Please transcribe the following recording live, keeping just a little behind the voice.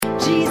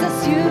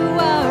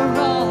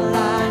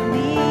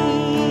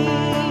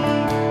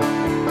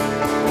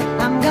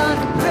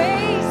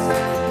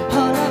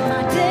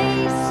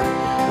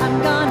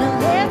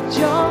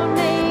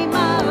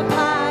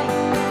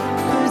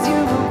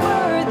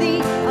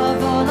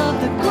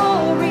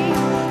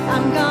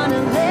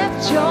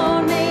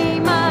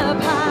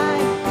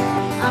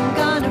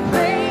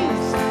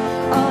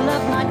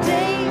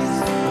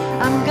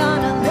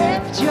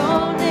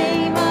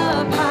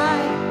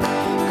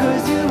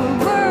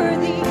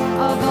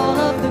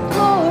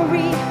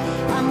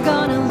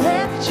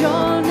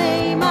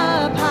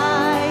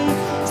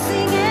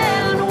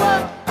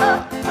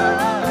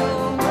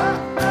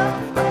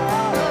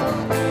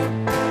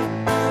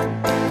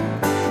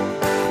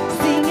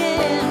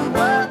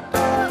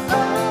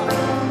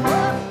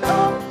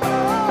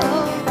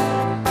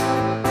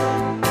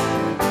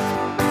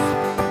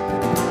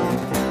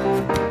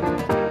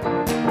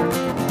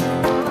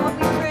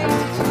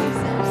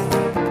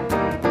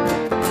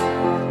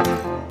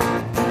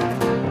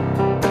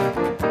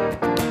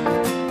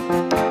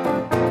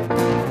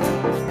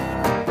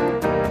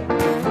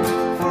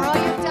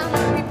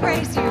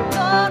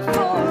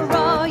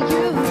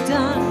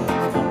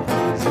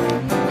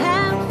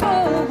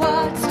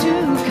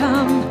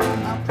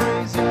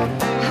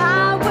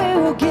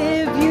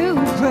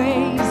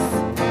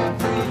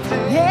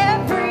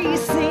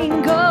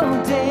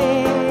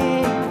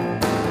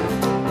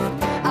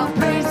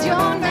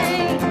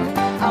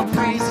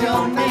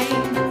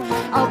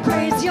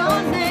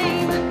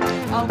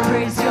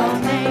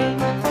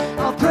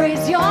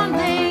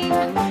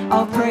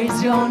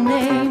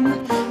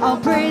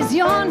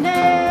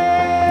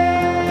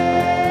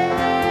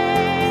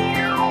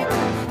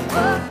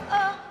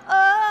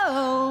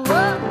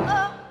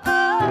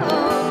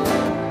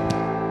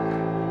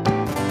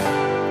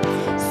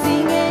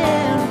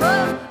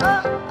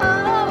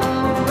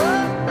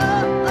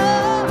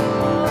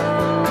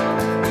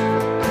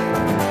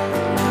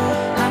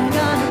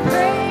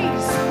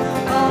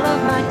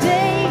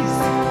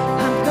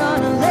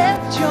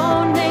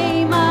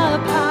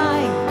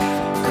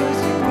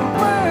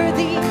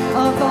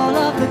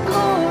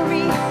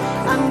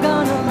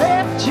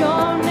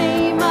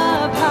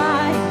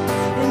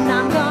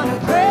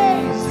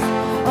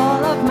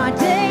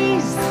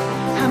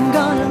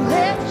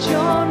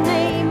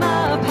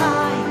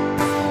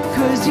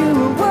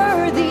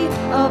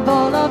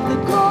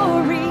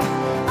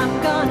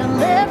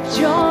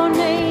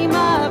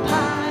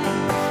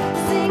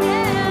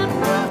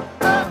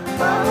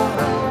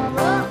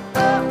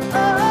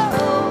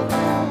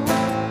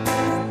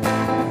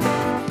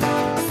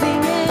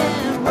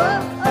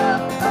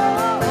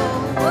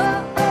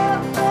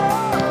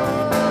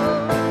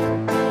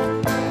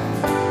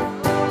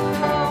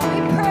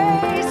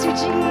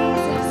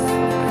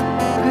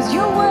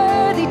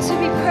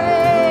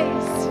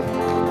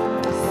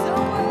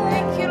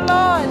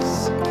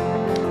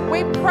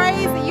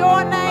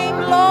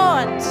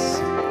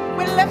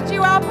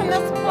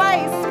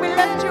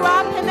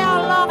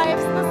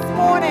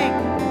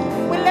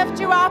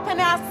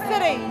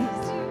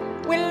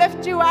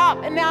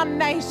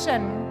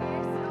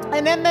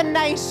And in the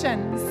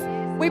nations,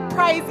 we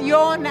praise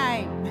your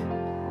name.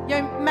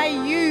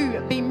 May you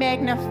be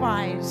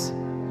magnified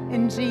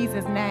in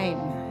Jesus' name.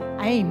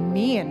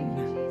 Amen.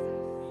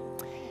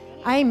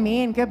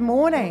 Amen. Good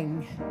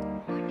morning.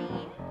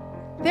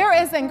 There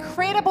is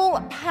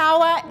incredible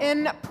power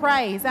in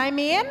praise.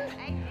 Amen.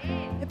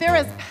 There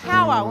is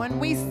power when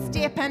we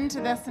step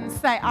into this and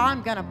say,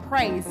 I'm going to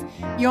praise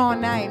your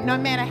name, no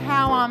matter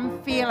how I'm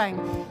feeling.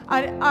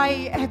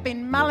 I have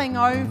been mulling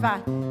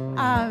over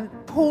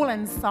Paul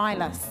and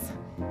Silas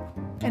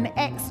in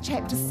Acts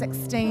chapter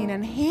 16,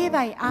 and here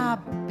they are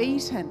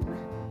beaten.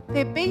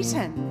 They're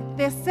beaten.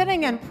 They're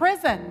sitting in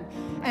prison,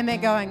 and they're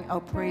going,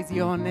 oh, praise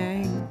your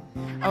name.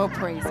 Oh,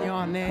 praise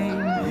your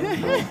name.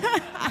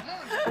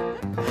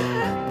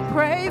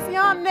 Praise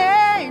your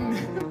name.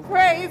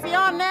 Praise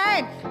your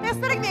name. They're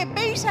sitting there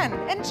beaten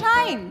in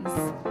chains,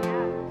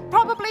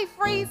 probably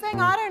freezing.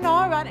 I don't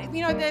know.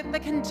 You know, the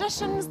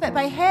conditions that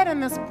they had in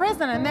this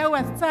prison, and they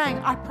were saying,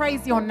 I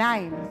praise your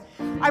name.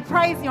 I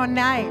praise your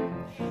name.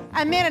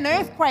 And then an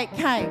earthquake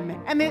came,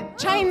 and the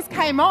chains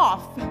came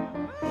off.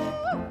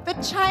 The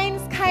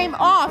chains came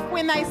off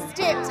when they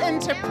stepped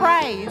into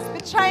praise.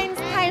 The chains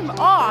came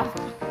off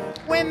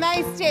when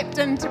they stepped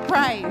into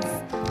praise.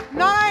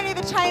 Not only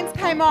the chains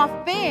came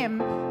off them,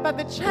 but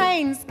the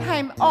chains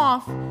came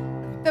off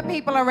the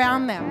people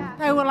around them.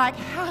 They were like,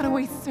 how do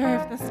we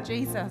serve this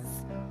Jesus?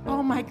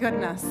 Oh my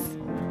goodness,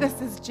 this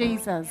is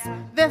Jesus.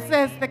 This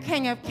is the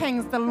King of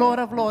Kings, the Lord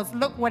of Lords.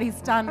 Look what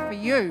he's done for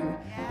you.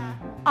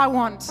 I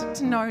want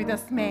to know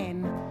this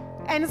man.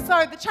 And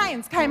so the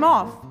chains came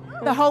off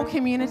the whole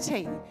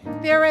community.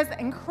 There is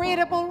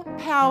incredible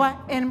power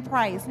in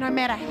praise, no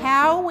matter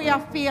how we are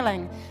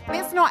feeling.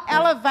 Let's not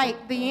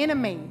elevate the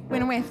enemy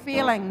when we're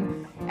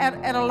feeling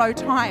at a low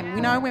time,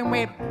 you know, when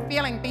we're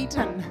feeling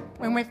beaten.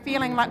 when we're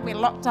feeling like we're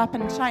locked up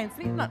in chains.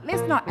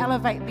 Let's not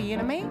elevate the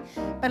enemy,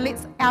 but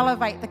let's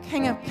elevate the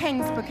King of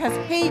Kings, because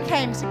he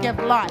came to give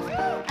life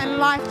and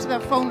life to the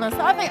fullness.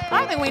 I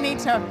think we need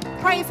to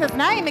praise his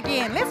name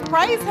again. Let's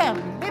praise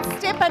him. Let's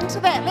step into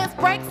that. Let's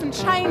break some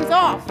chains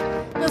off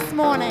this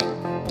morning.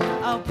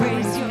 I'll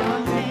praise your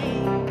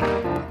name.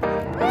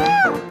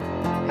 Woo!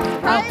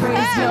 I'll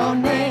praise your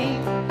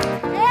name.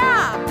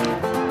 Yeah.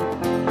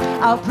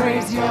 I'll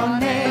praise your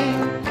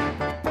name.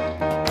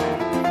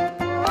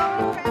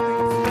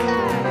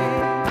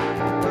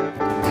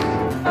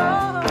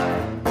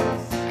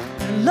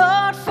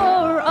 Lord,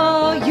 for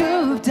all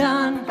you've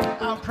done,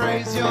 I'll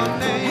praise your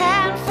name.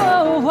 and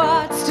for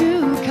what's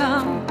to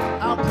come,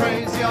 I'll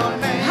praise your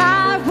name.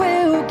 I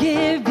will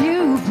give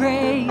you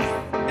praise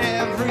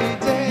Every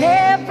day.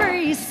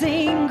 every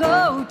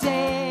single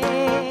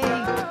day.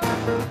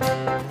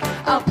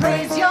 I'll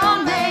praise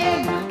your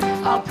name.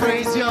 I'll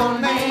praise your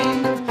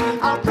name.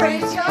 I'll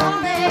praise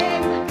your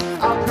name.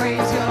 I'll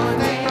praise your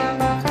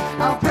name.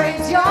 I'll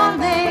praise your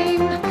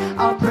name.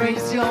 I'll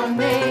praise your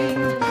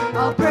name.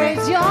 I'll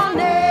praise your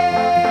name.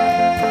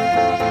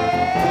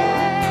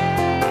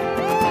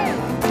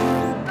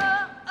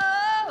 Oh,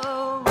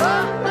 oh,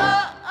 oh,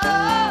 oh,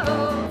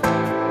 oh.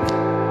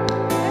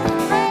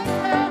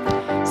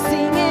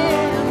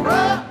 Singing. Oh,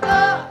 oh,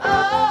 oh,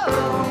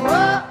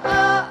 oh,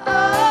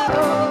 oh,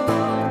 oh.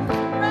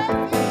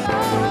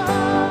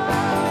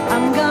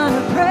 I'm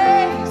gonna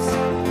praise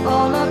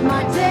all of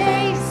my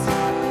days.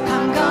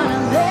 I'm gonna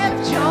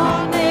lift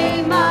your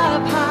name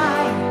up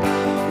high,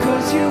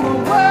 'cause you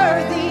are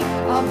worthy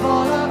of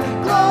all of the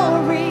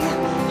glory.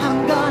 I'm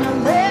gonna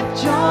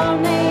lift your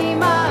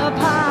name up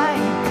high.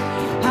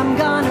 I'm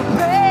gonna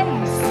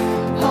praise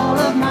all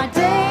of my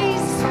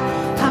days.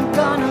 I'm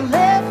gonna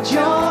lift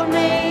your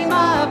name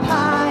up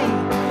high,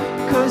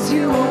 'cause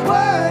you are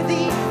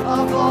worthy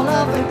of all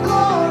of the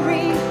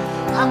glory.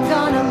 I'm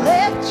gonna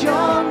lift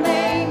your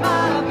name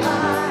up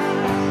high.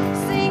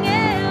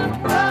 Singing,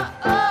 oh,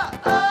 oh,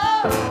 oh,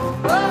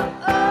 oh,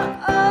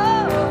 oh,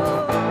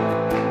 oh.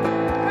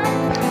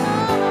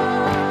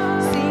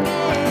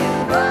 Singing,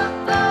 oh,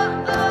 oh,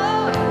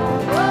 oh,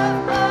 oh,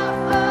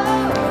 oh,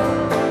 oh.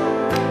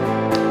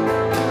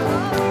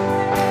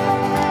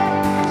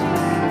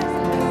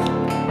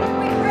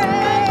 We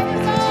praise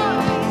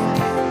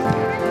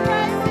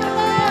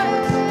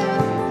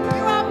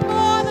You are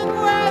more than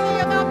worthy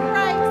of our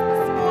praise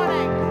this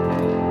morning.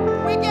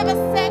 We give a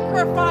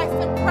sacrifice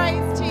of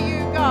praise to you,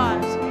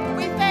 God.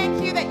 We thank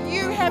you that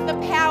you have the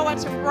power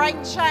to break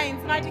chains.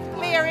 And I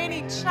declare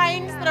any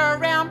chains that are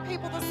around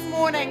people this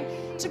morning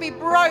to be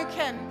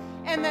broken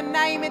in the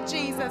name of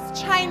Jesus.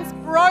 Chains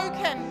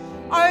broken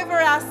over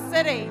our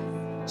city.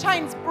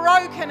 Chains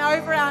broken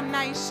over our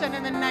nation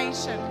and the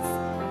nations.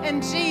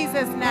 In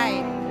Jesus'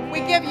 name, we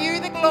give you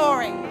the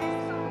glory.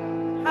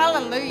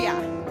 Hallelujah.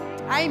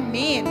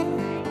 Amen.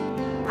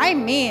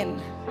 Amen.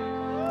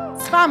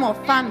 It's far more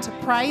fun to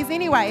praise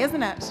anyway,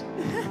 isn't it?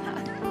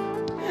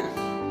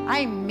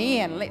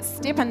 Amen. Let's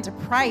step into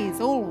praise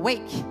all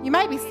week. You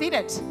may be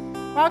seated.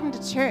 Welcome to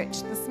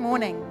church this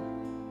morning.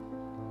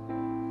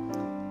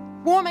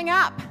 Warming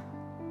up.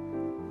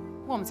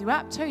 Warms you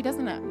up too,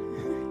 doesn't it?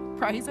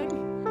 Praising.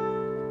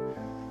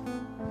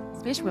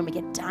 Especially when we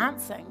get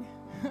dancing.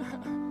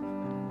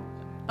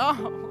 Oh,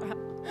 wow.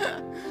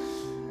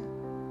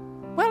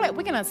 Well,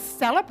 we're going to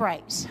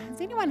celebrate.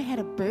 Has anyone had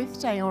a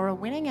birthday or a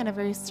wedding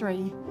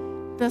anniversary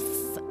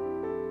this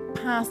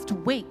past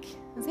week?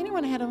 Has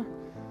anyone had a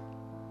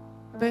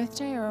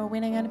birthday or a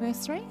wedding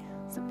anniversary?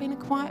 Has it been a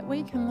quiet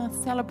week in the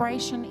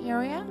celebration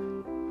area?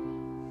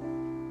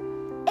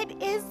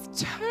 It is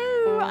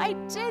too. I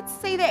did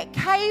see that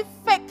Kay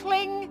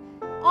Fickling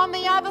on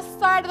the other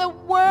side of the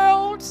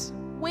world.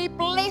 We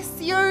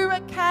bless you,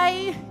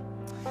 Kay.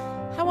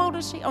 How old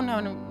is she? Oh,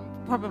 no,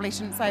 probably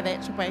shouldn't say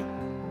that, should we?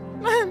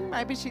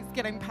 Maybe she's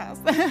getting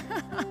past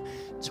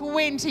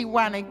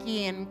 21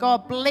 again.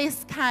 God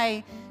bless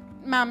Kay.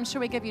 Mum, shall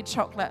we give you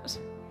chocolate?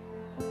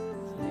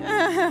 You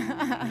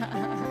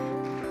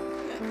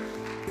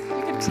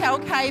can tell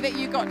Kay that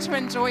you got to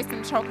enjoy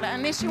some chocolate,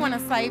 unless you want to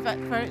save it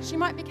for it. She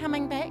might be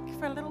coming back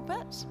for a little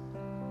bit.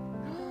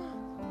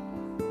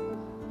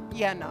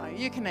 Yeah, no,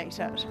 you can eat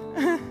it.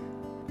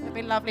 It'd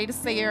be lovely to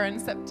see her in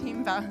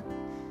September.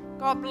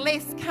 God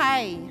bless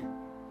Kay.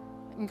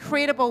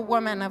 Incredible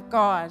woman of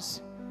God.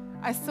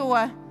 I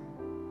saw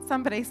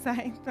somebody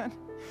say that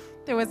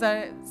there was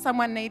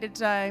someone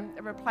needed a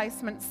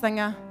replacement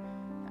singer,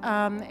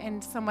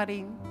 and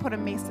somebody put a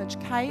message,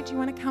 Kay, do you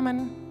want to come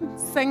and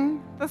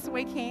sing this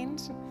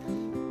weekend?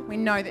 We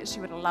know that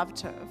she would have loved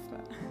to have,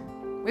 but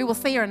we will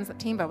see her in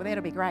September. Well,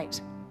 that'll be great.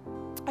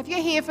 If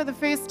you're here for the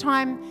first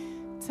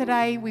time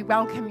today, we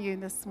welcome you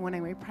this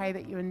morning. We pray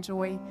that you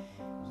enjoy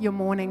your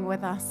morning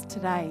with us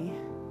today.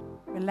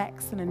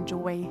 Relax and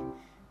enjoy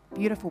the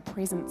beautiful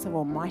presence of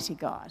Almighty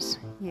God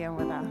here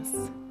with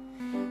us.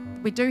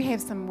 We do have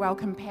some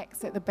welcome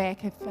packs at the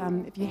back. If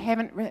you're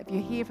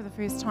here for the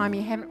first time,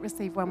 you haven't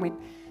received one, we'd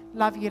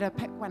love you to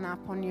pick one up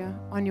on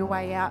your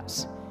way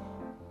out.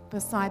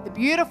 beside the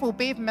beautiful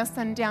Bev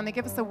Misson down there.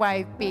 Give us a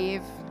wave,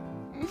 Bev.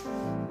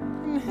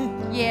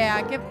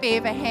 Yeah, give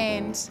Bev a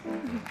hand.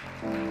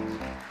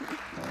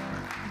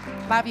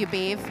 Love you,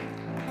 Bev.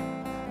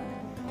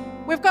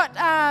 We've got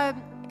a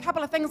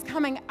couple of things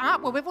coming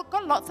up. Well, we've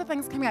got lots of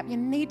things coming up. You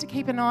need to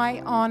keep an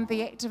eye on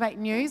the Activate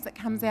News that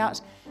comes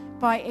out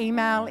by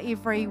email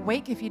every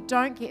week. If you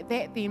don't get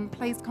that, then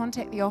please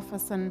contact the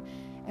office and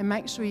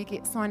make sure you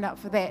get signed up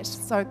for that.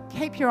 So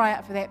keep your eye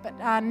out for that.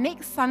 But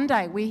next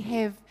Sunday, we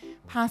have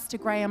Pastor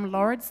Graham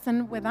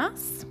Lauridsen with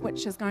us,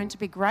 which is going to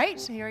be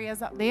great. Here he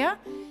is up there.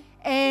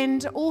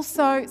 And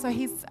also, so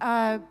he's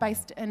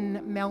based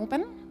in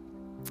Melbourne.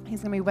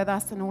 He's going to be with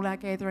us in all our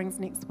gatherings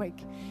next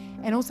week.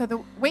 And also the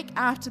week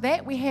after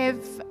that, we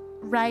have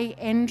Ray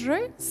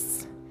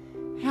Andrews.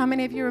 How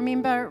many of you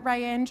remember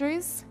Ray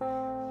Andrews?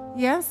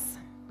 Yes?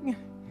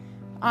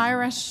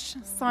 Irish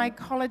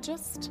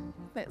psychologist.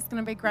 That's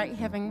going to be great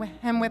having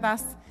him with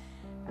us.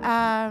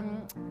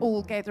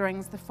 All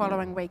gatherings the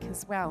following week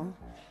as well.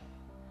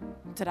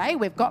 Today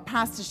we've got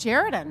Pastor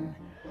Sheridan.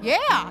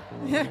 Yeah!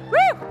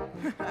 Woo!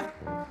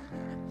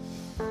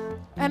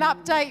 An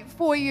update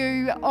for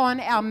you on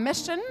our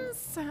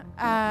missions.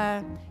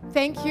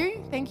 Thank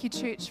you,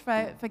 church,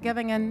 for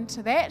giving in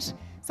to that.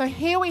 So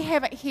here we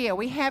have it here.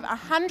 We have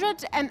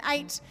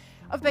 108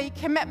 of the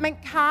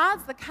commitment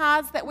cards, the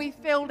cards that we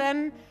filled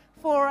in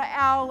for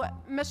our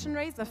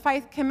missionaries, the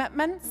faith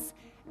commitments.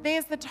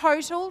 There's the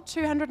total,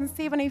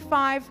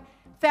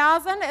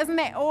 275,000. Isn't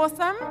that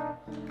awesome?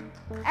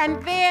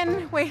 And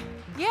then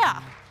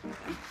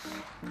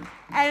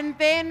And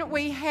then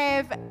we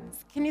have,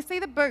 can you see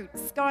the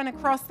boots going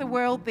across the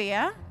world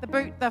there?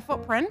 The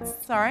footprints,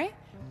 sorry.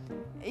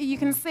 You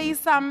can see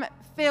some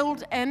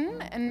filled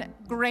in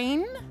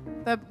green,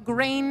 the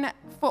green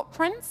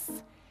footprints.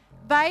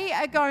 They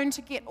are going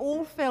to get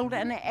all filled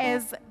in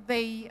as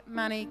the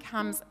money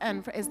comes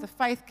in, as the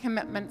faith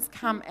commitments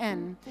come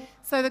in.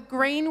 So the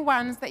green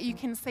ones that you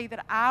can see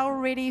that are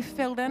already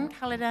filled in,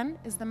 coloured in,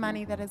 is the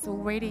money that is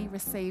already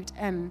received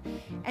in.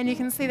 And you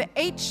can see that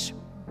each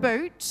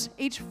boot,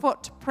 each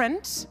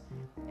footprint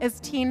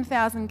is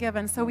 10,000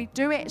 given. So we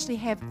do actually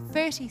have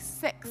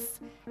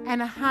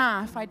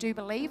 36.5, I do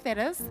believe that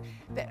is,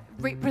 that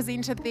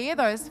represented there,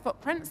 those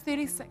footprints.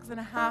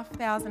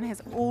 36,500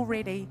 has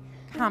already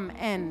come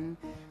in.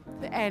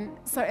 And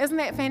so isn't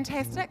that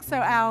fantastic? So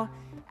our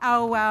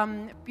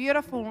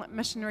beautiful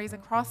missionaries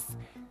across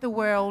the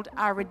world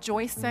are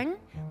rejoicing.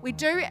 We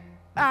do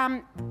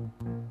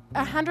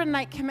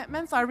 108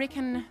 commitments. I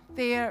reckon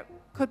there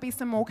could be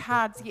some more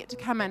cards yet to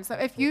come in. So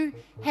if you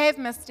have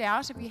missed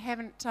out, if you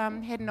haven't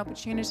had an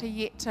opportunity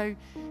yet to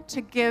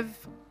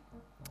give,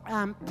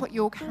 put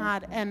your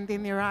card in,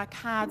 then there are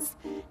cards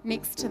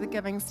next to the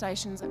giving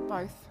stations at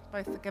both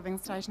the giving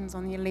stations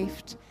on your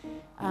left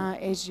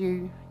as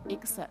you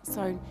exit.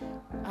 So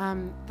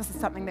this is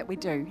something that we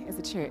do as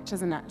a church,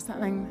 isn't it?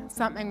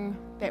 Something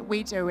that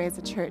we do as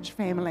a church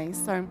family.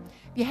 So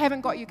if you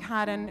haven't got your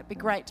card in, it'd be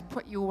great to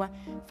put your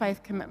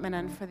faith commitment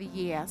in for the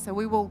year. So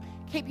we will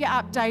keep you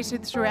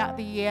updated throughout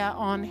the year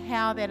on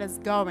how that is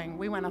going.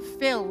 We want to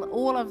fill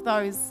all of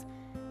those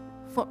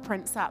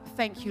footprints up.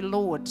 Thank you,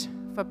 Lord,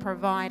 for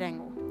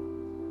providing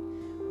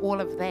all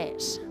of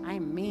that.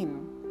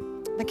 Amen.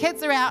 The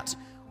kids are out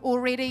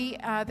already.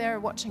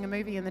 They're watching a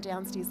movie in the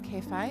downstairs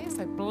cafe,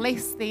 so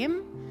bless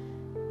them,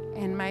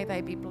 and may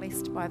they be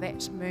blessed by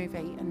that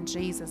movie in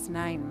Jesus'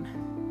 name.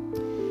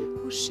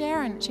 Well,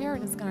 Sharon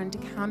is going to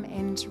come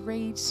and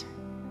read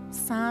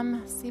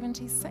Psalm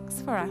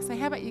 76 for us. So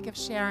how about you give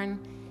Sharon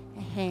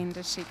a hand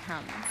as she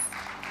comes?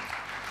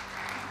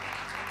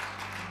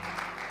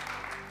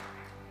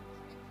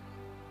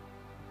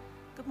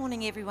 Good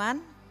morning,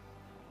 everyone.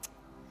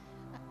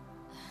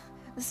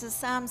 This is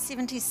Psalm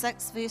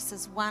 76,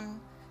 verses 1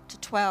 to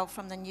 12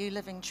 from the New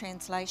Living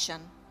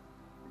Translation.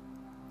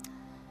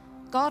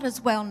 God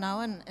is well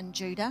known in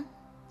Judah.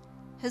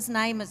 His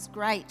name is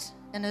great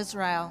in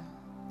Israel.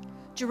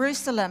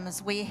 Jerusalem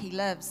is where he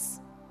lives.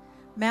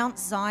 Mount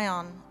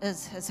Zion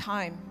is his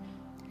home.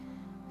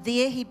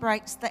 There he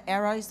breaks the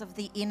arrows of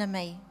the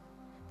enemy,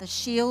 the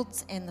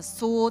shields and the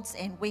swords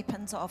and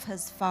weapons of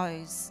his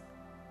foes.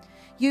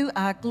 You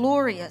are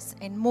glorious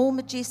and more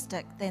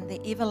majestic than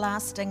the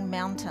everlasting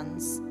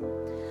mountains.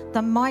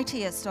 The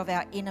mightiest of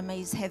our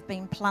enemies have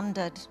been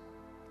plundered.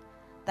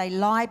 They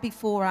lie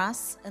before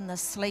us in the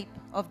sleep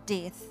of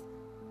death.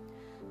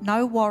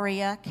 No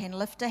warrior can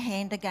lift a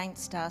hand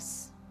against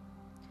us.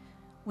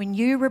 When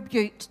you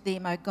rebuked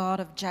them, O God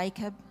of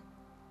Jacob,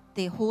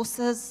 their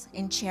horses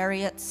and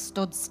chariots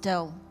stood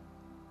still.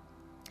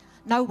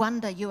 No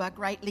wonder you are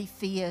greatly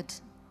feared.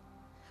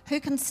 Who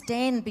can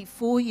stand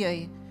before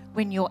you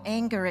when your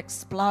anger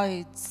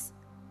explodes?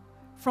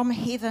 From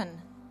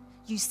heaven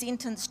you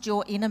sentenced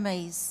your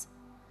enemies.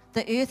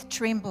 The earth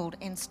trembled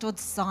and stood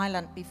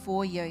silent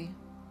before you.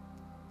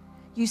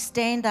 You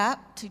stand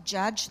up to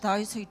judge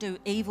those who do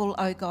evil,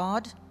 O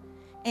God,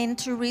 and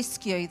to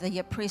rescue the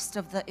oppressed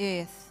of the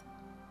earth.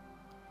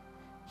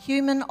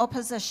 Human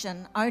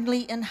opposition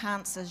only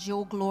enhances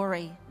your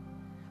glory,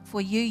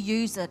 for you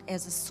use it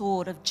as a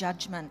sword of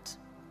judgment.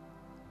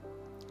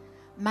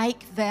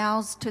 Make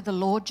vows to the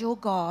Lord your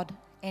God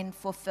and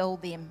fulfill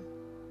them.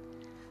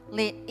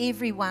 Let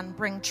everyone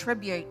bring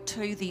tribute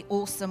to the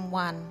Awesome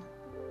One,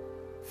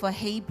 for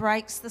he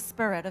breaks the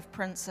spirit of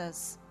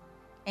princes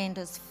and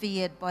is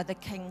feared by the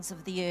kings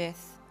of the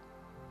earth.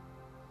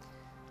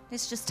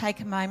 Let's just take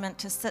a moment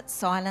to sit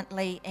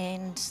silently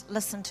and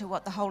listen to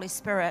what the Holy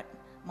Spirit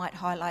might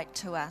highlight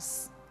to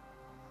us.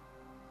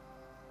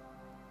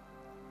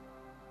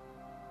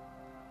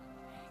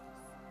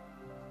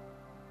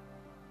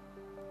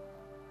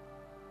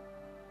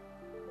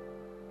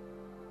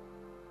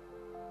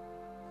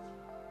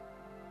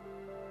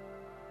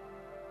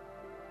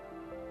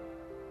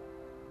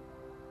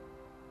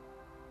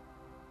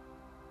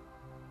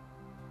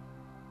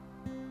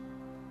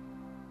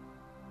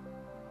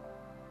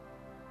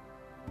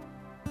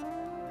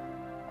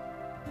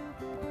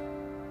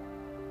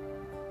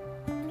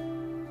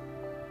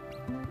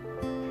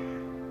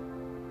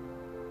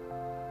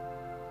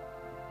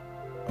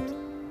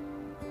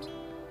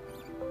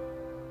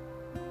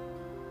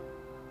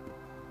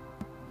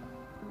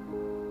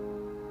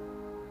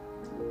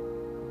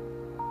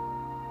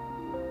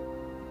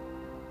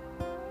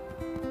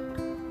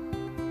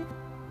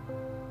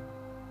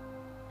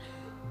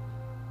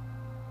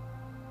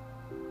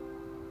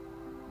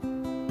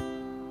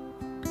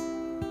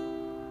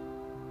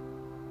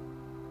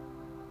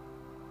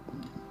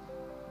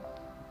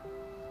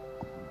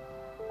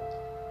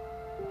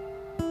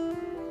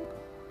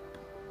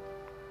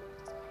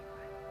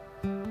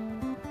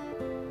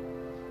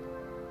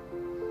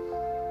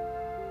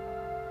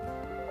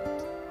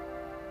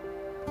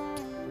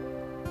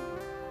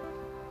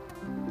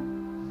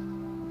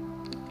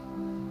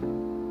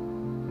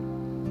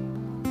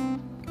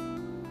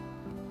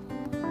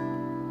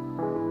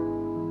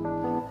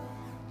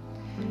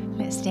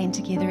 Let's stand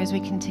together as we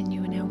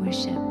continue in our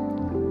worship.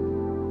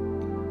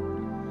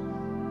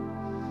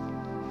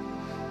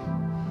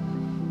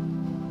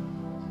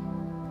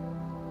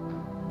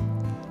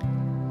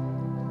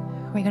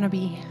 We're going to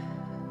be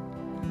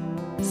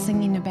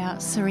singing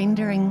about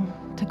surrendering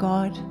to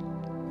God.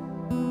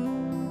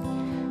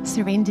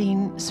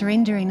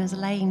 Surrendering is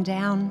laying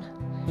down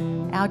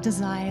our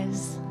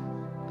desires,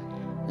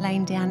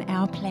 laying down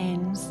our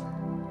plans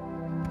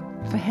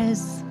for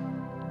His.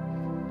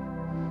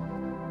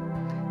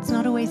 It's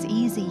not always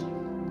easy,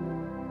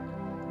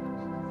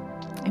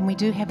 and we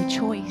do have a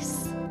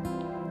choice,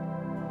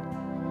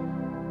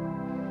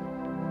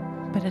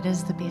 but it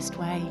is the best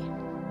way.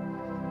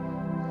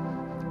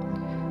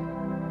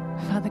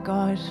 Father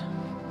God,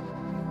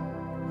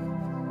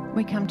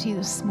 we come to you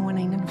this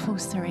morning in full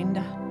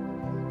surrender.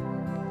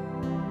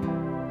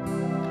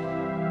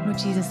 Lord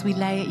Jesus, we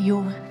lay at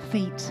your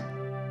feet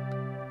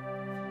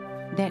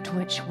that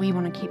which we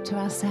want to keep to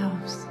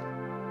ourselves.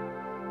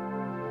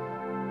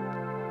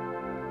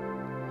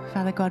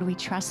 Father God, we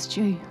trust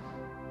you.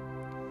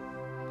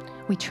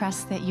 We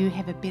trust that you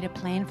have a better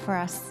plan for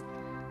us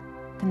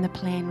than the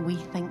plan we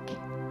think.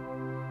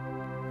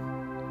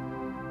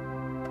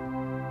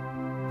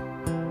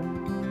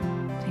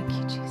 Thank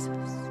you,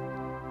 Jesus.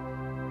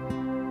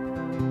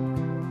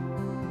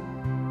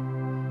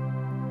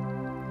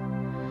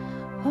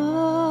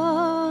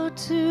 Oh,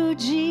 to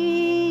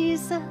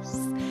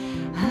Jesus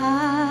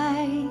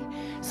I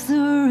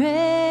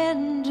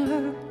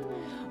surrender.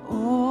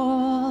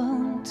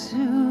 All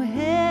to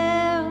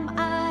Him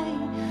I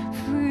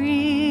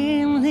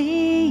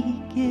freely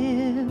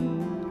give.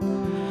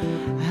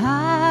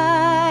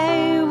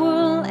 I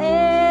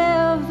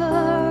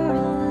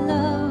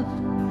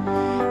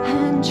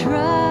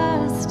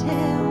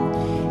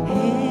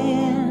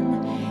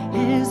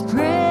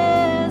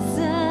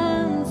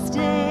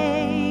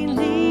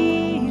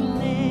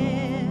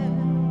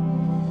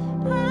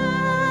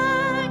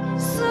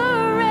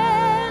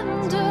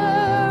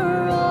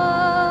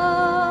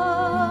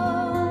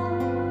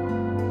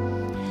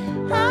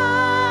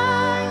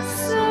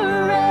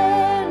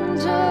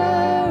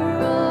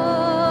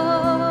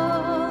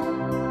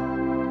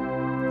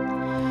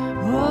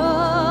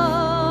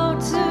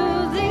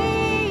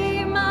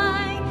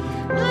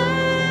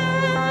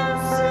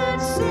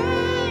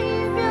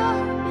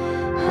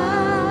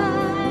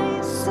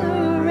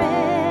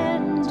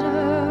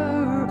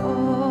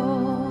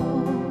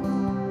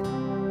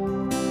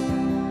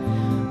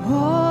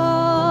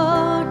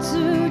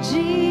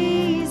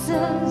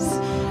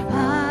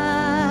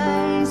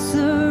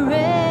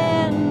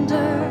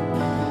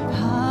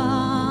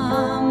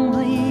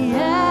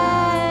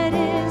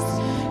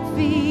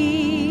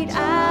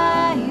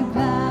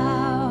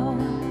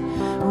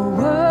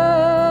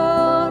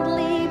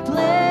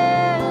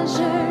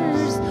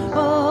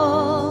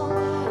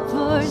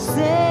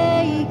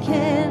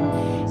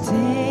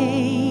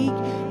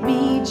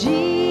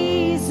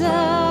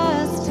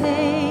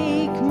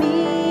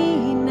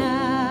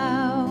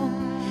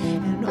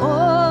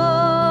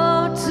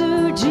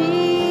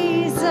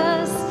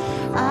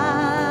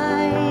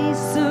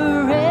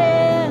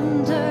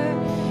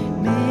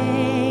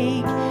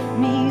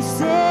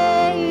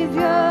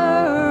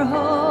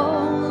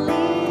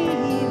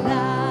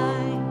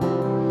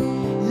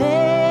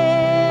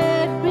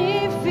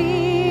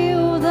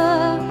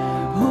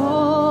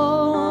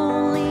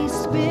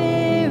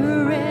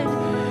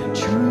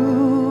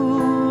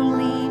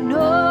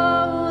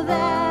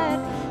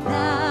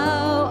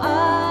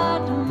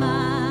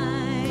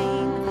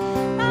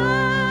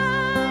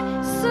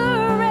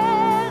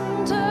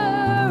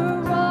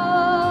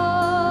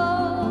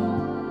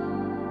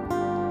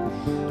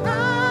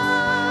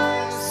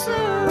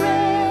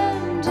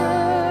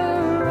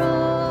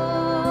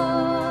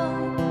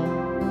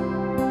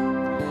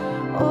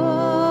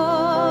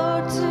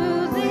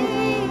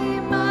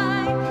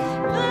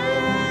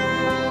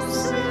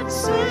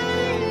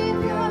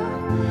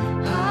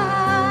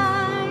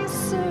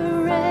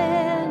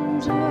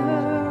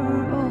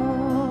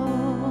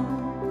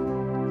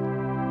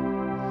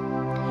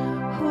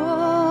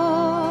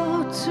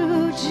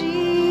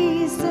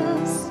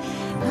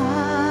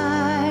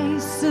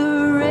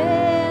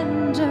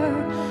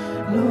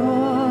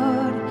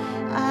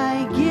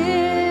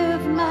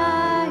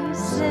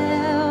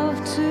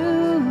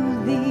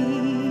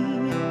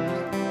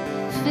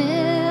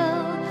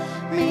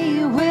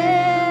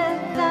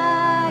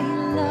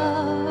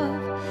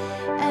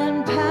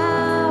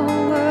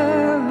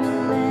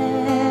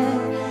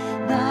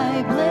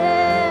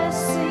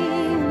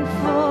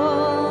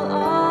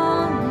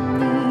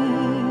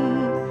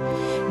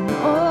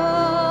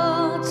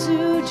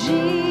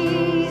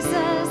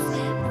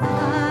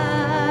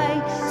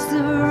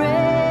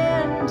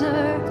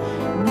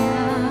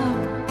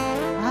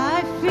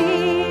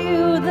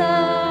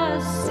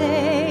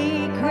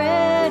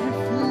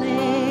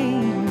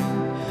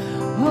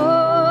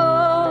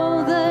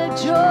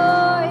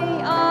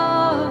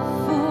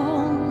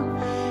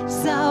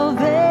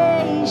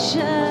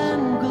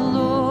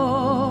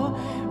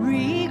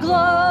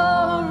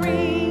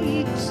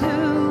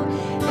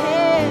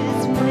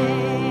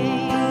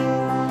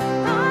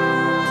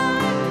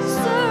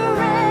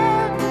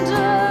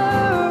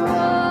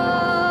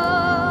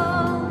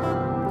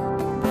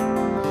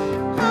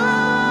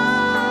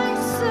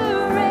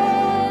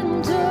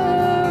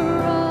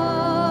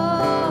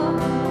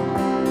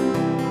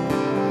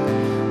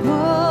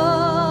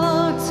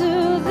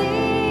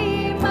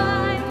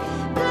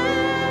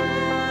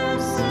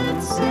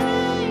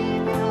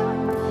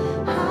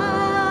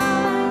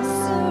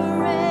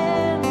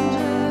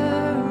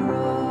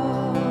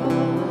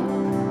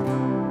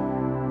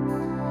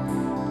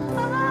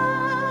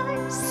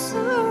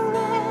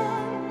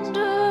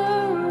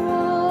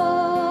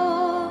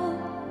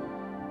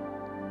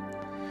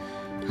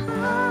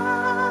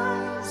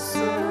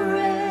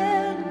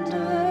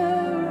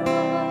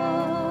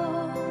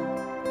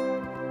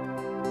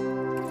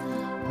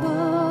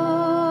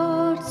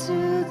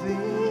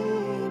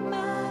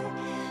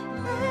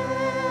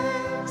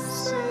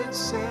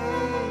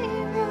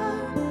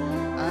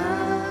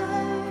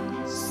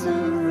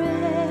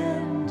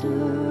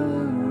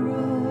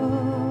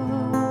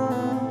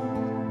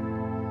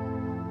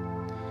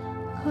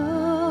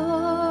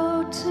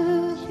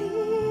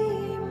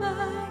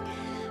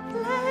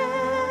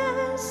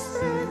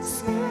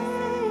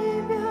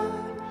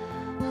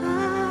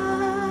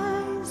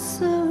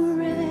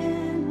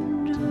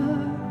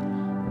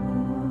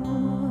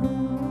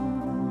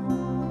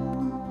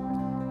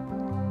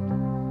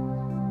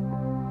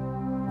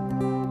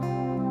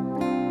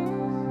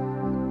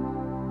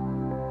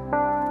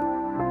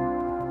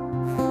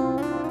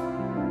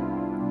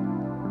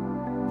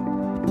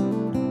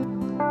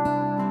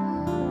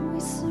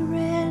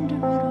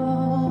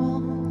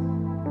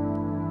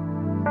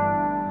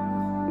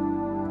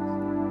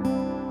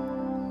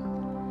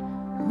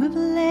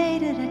have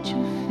laid it at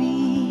your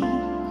feet.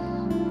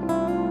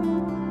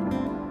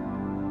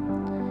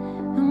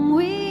 And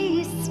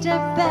we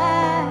step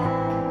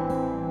back,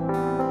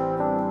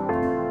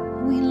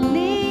 we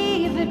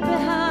leave it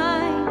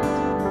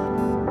behind.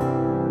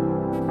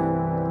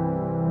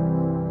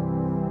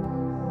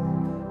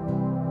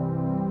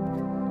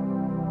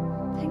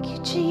 Thank you,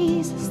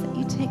 Jesus, that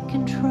you take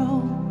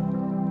control.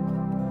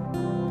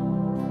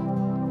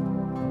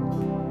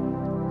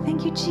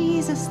 Thank you,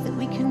 Jesus, that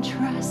we can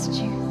trust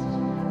you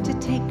to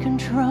take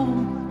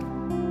control.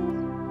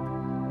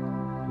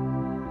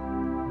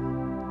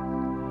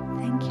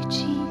 Thank you,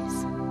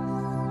 Jesus.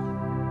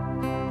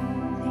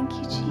 Thank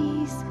you,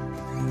 Jesus.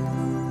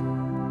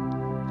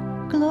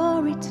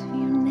 Glory to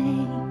your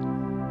name.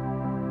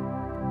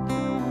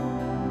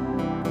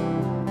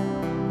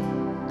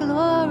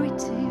 Glory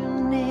to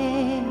your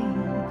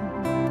name.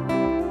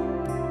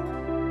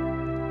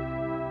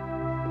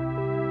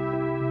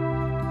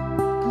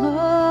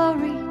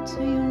 Glory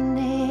to your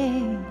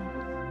name.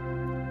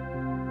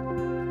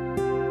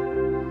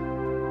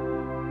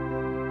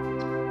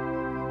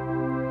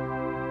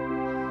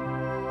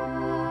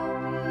 Oh,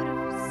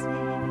 beautiful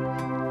Savior.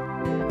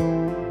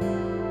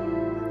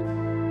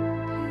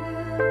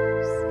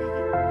 Beautiful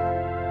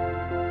Savior.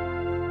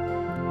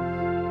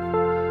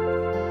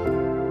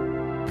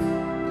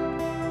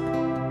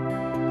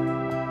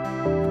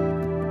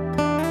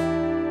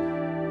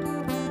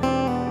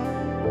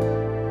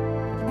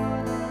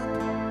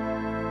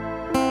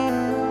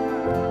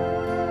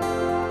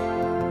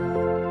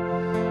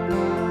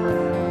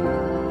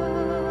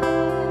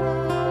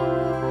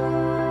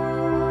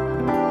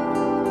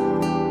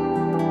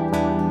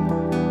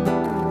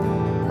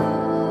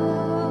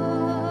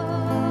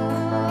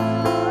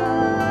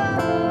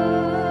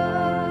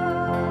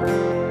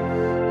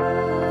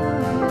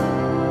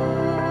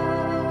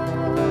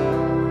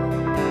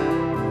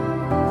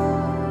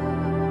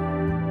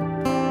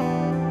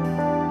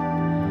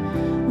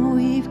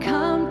 We've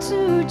come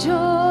to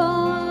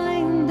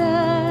join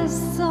the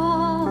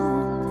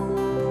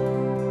song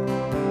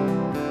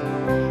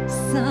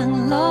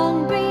sung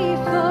long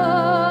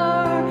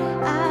before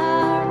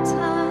our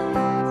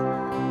time,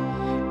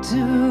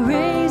 to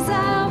raise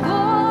our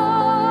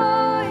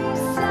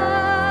voice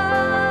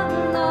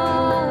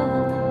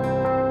along,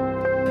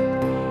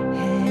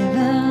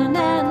 heaven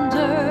and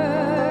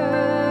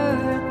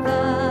earth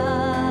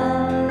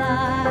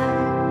alike.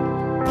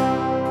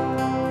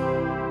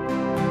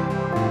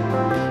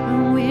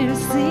 We've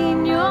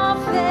seen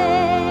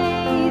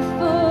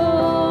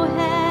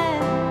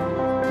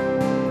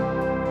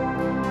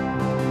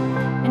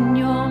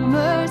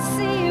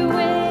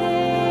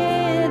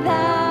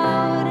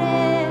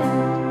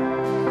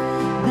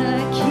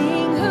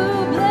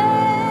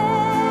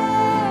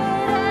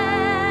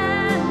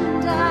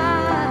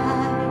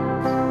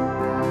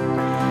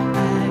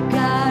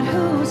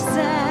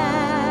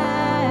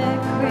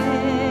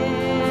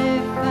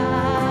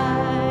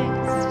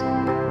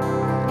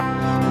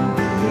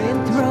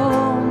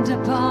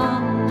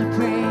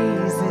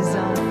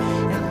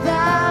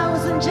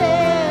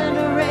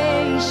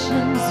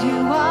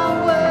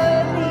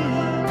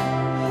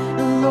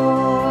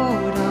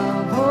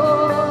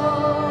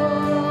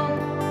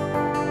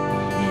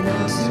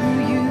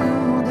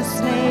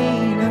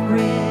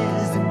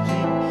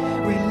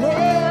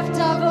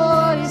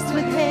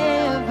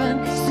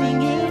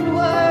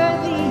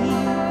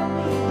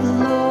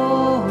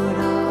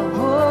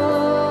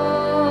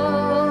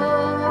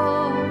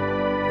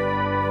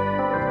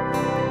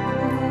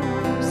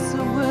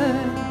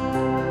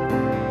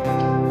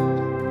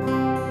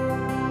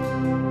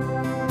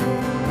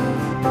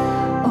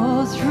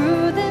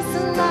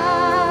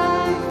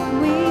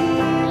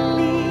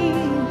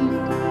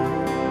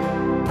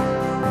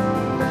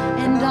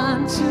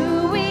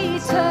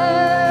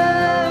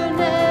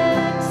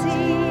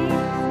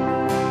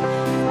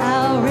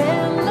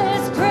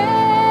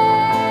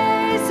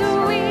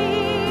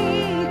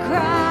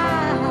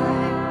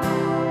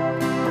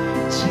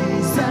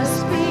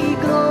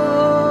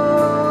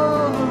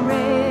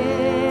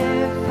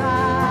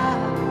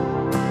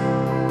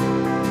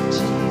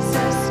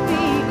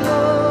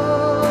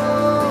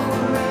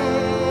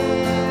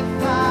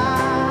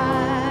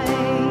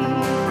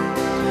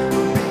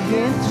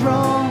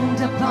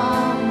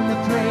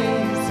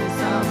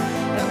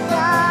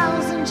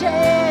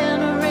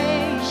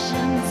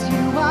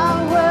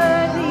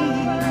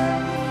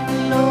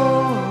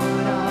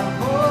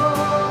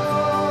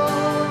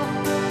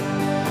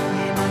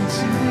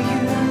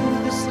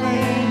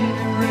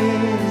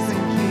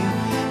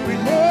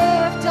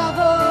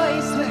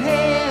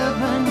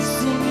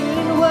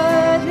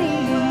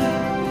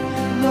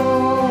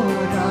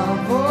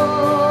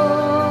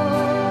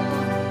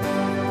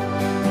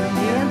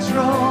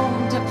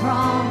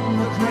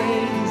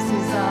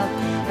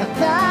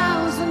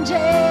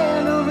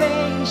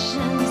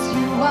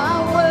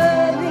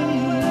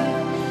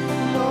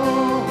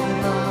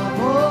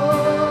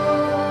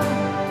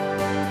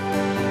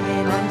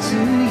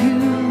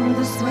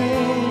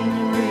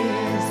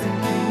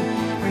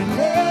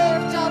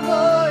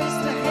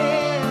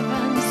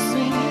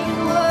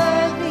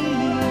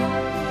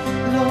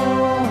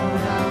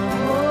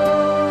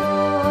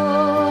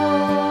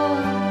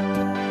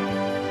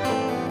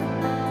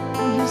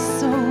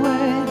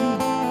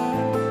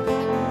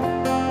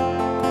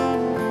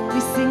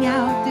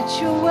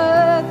you're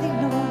worthy,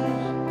 Lord.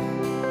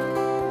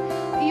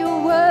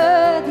 You're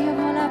worthy of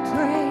all our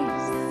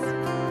praise.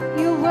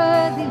 You're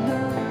worthy, Lord.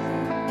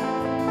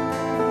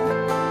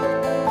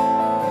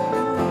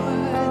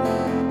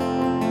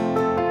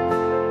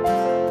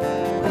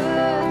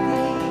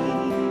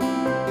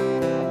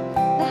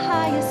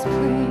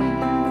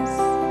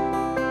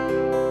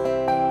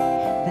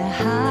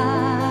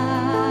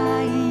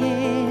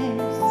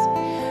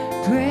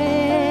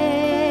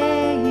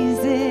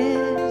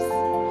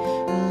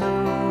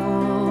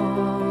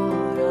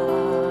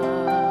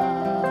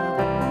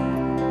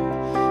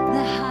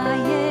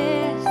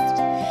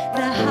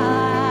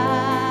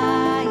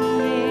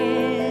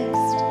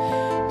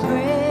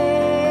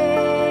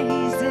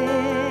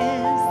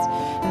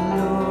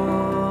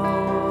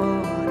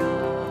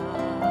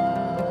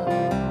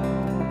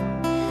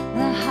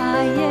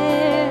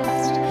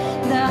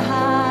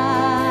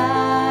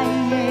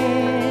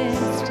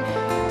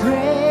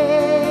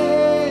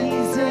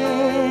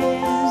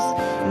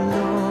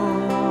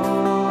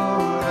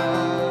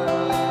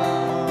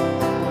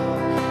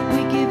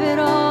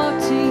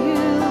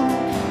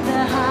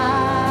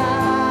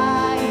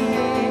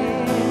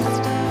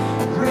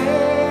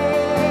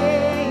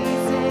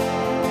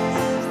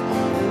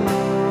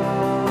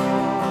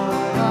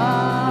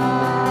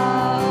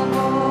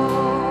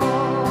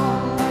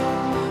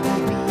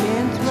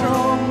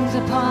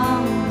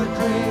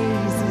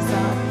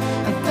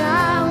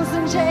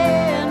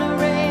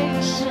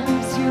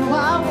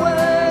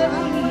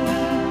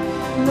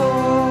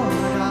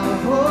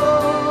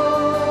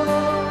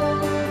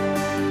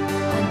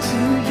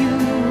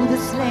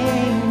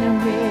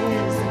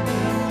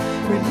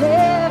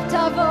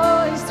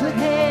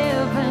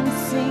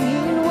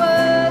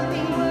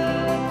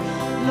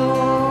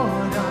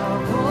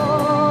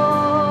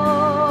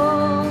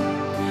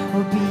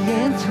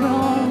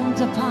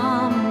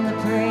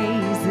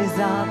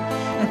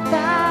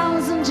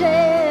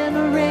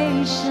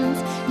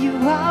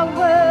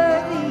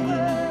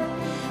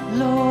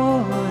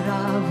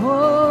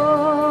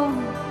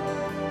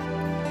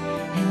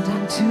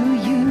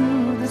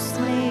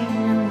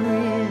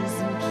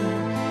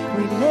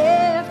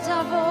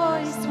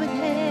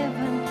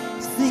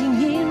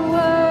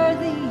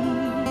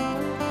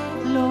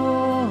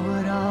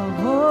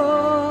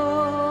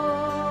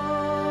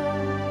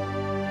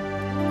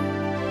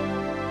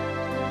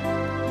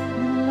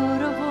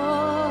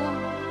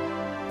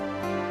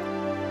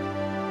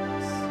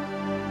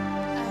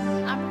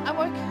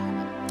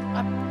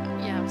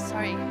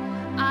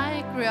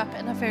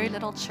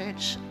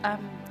 Church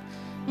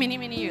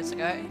many years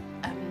ago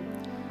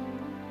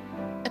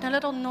in a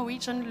little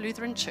Norwegian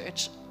Lutheran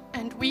church,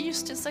 and we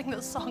used to sing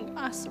this song,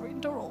 I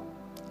Surrender All.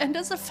 And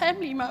as a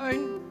family, my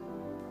own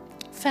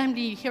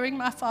family, hearing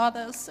my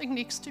father sing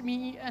next to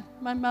me and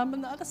my mum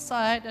on the other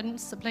side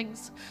and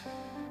siblings,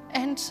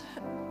 and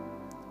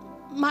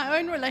my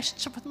own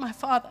relationship with my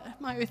father,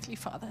 my earthly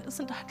father,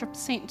 isn't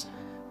 100%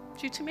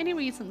 due to many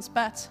reasons,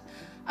 but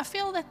I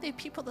feel that there are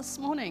people this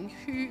morning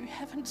who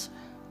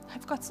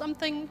have got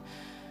something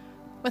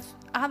with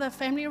other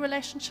family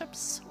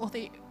relationships or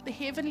the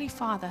Heavenly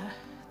Father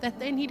that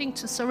they're needing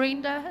to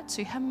surrender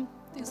to Him.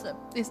 There's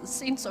a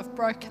sense of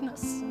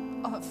brokenness,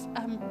 of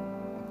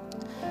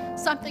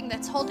something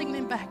that's holding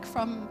them back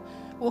from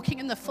walking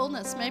in the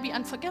fullness, maybe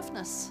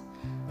unforgiveness,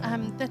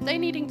 that they're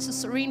needing to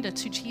surrender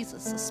to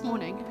Jesus this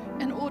morning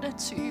in order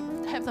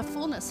to have the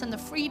fullness and the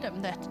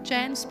freedom that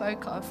Jan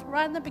spoke of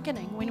right in the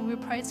beginning when we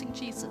were praising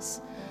Jesus.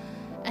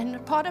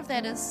 And part of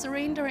that is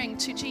surrendering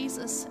to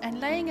Jesus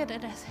and laying it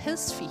at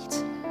His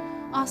feet,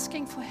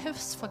 asking for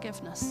His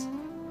forgiveness.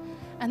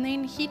 And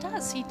then He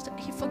does. He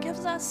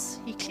forgives us.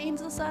 He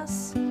cleanses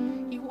us.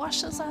 He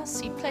washes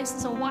us. He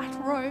places a white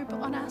robe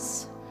on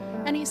us.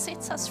 And He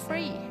sets us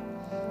free.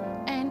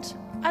 And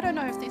I don't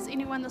know if there's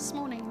anyone this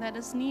morning that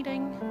is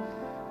needing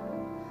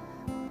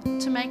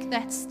to make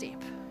that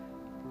step,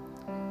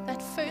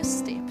 that first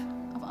step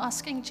of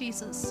asking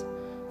Jesus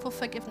for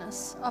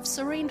forgiveness, of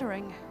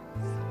surrendering,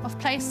 of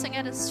placing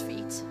at His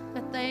feet,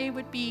 that they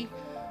would be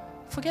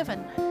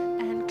forgiven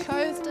and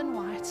clothed in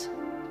white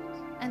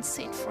and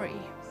set free.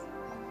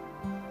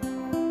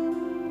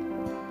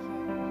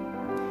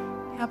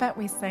 How about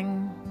we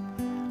sing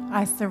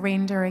I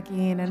Surrender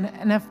again?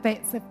 And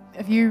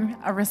if you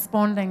are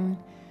responding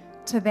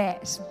to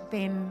that,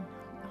 then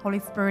Holy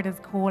Spirit is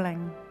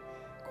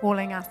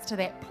calling us to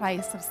that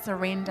place of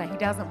surrender. He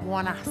doesn't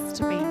want us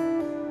to be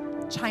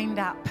chained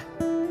up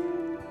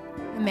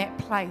in that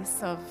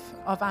place of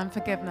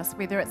unforgiveness,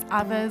 whether it's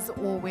others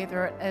or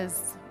whether it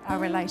is our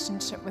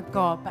relationship with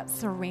God, but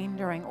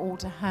surrendering all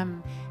to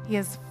Him. He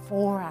is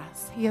for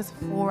us. He is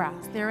for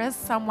us. There is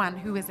someone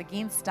who is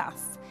against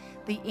us.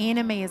 The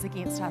enemy is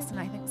against us, and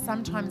I think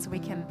sometimes we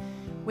can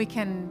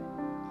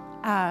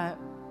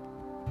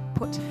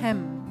put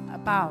Him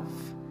above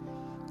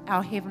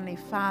our Heavenly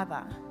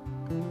Father.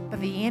 But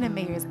the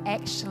enemy is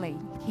actually,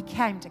 he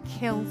came to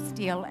kill,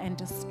 steal, and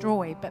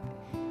destroy. But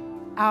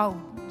our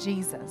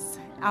Jesus,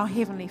 our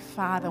Heavenly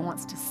Father,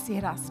 wants to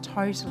set us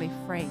totally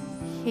free.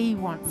 He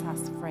wants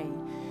us free.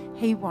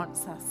 He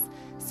wants us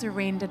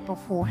surrendered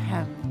before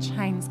Him,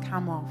 chains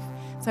come off.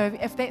 So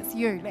if that's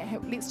you,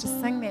 let's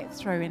just sing that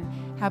through.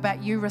 And how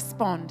about you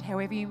respond?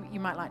 However you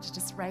might like to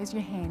just raise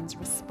your hands,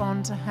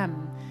 respond to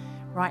Him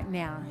right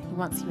now. He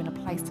wants you in a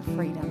place of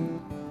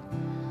freedom.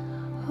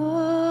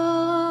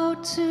 Oh,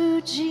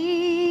 to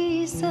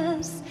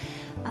Jesus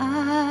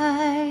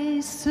I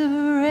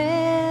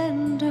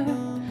surrender.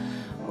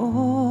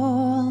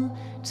 All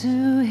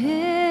to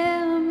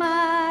Him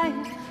I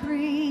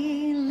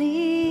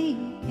freely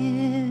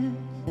give.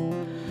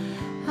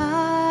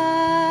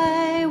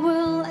 I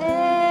will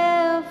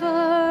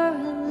ever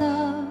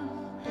love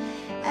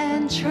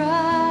and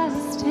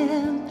trust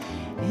Him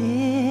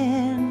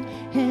in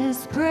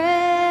His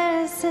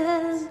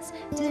presence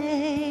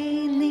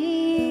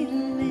daily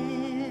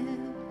live.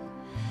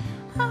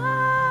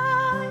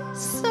 I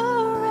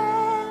surrender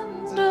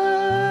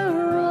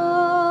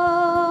all.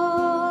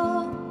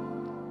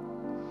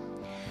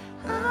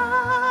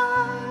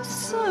 I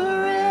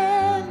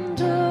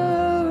surrender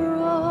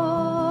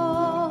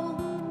all.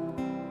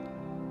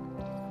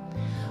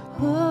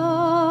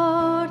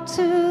 Oh,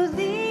 to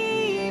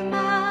Thee,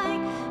 my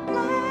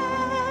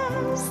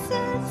blessed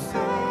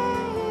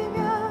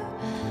Savior,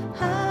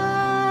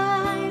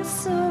 I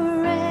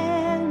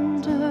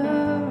surrender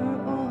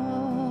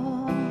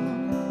all.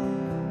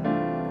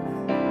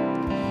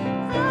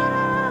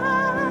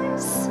 I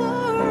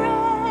surrender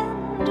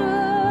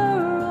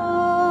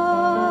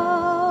all.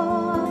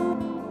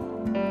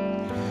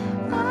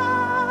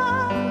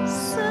 I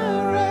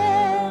surrender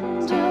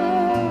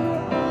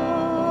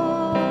all.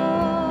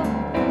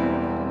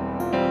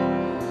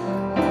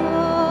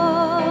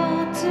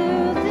 Oh, to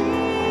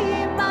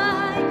Thee,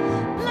 my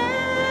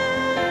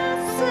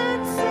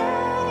blessed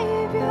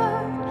Savior,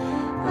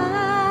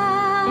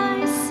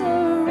 I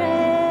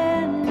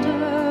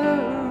surrender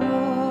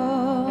all.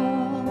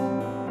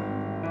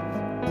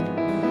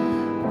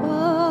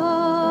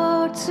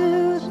 Oh,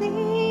 to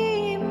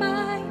Thee,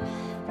 my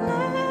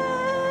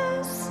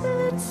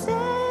blessed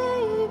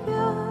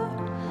Savior,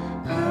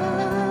 I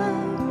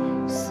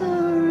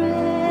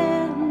surrender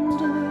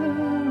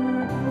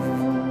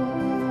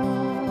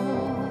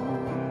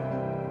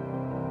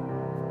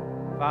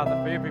all. Father,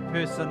 for every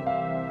person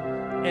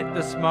at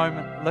this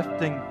moment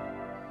lifting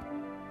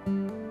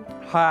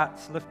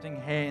hearts, lifting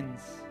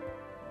hands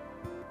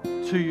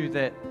to you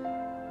that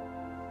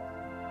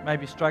may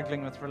be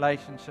struggling with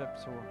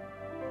relationships or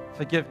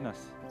forgiveness,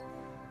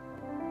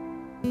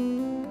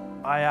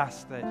 I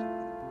ask that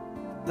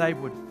they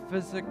would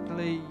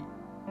physically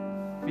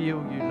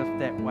feel you lift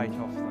that weight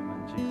off them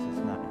in Jesus'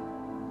 name.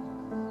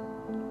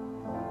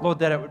 Lord,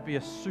 that it would be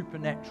a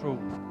supernatural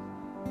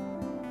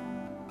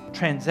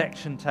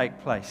transaction take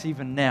place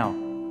even now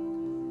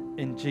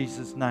in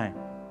Jesus' name.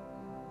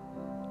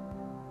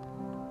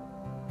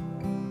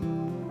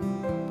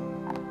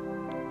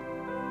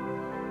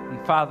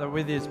 And Father,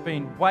 where there's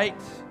been weight,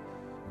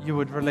 you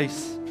would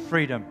release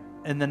freedom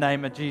in the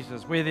name of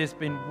Jesus. Where there's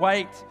been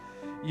weight,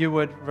 you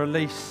would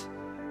release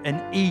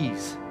an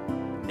ease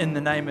in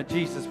the name of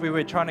Jesus. Where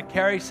we're trying to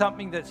carry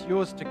something that's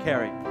yours to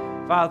carry,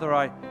 Father,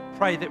 I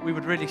pray that we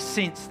would really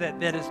sense that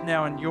that is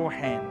now in your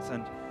hands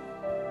and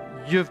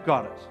you've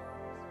got it.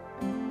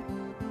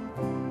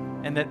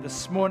 And that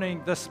this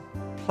morning, this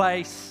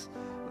place,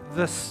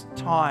 this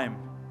time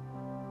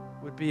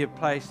would be a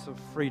place of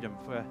freedom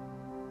for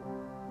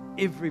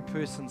every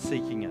person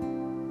seeking it.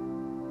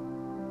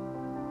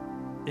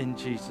 In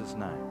Jesus'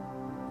 name.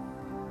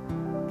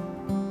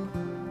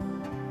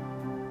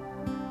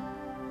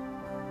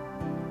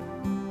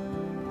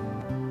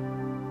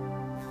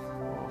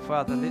 Oh,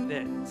 Father, let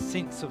that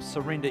sense of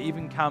surrender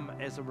even come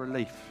as a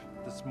relief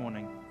this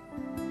morning.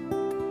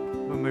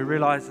 When we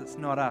realize it's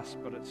not us,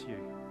 but it's you.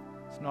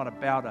 It's not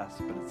about us,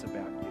 but it's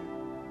about you.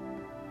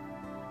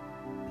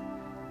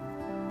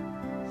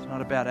 It's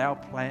not about our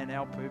plan,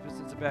 our purpose.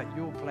 It's about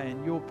your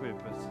plan, your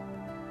purpose.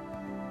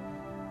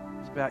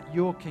 It's about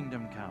your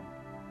kingdom come.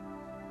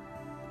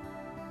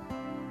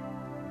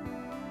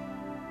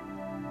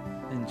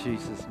 In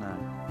Jesus'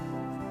 name.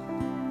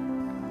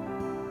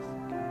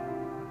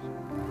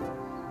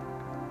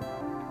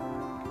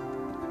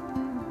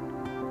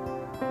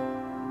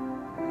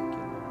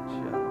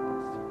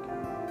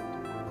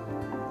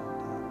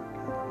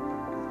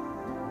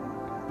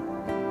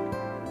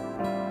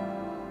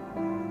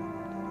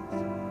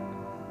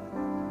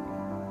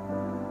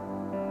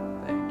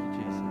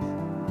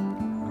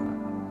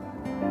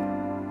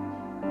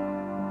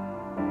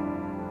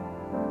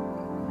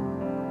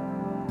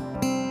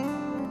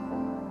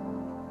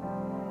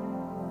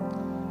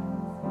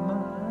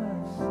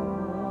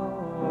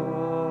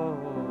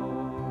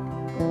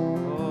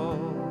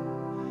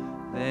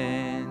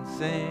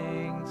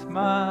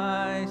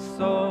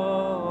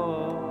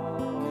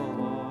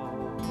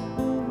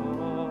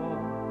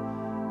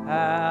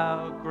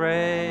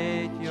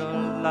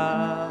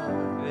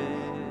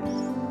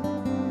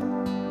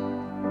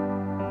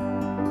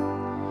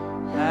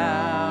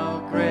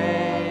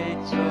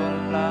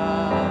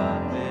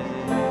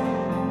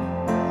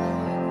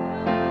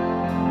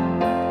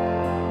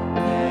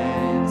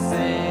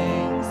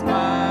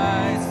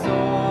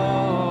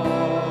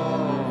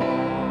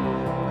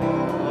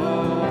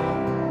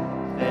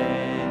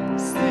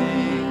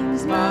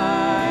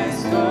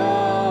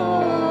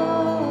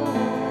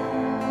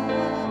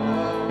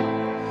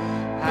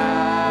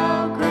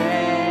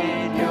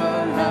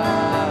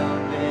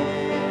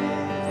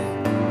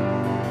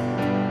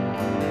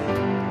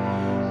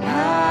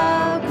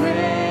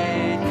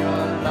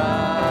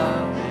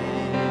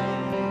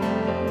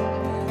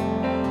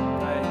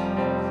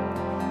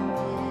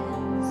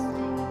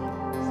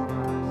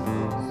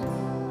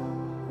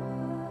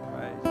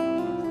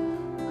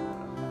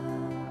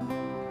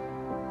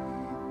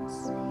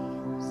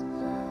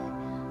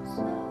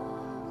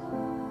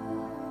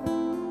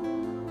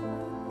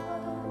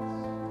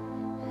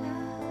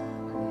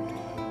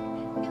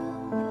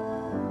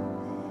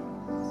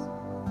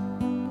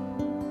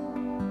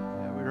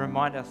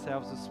 remind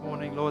ourselves this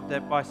morning, Lord,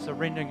 that by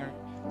surrendering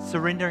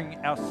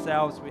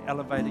ourselves, we're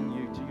elevating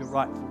you to your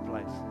rightful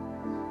place.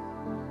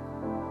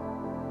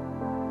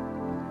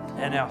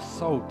 And our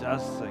soul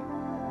does sing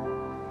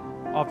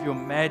of your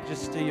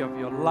majesty, of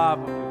your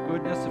love, of your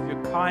goodness, of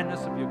your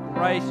kindness, of your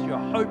grace, your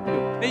hope,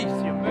 your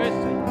peace, your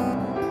mercy.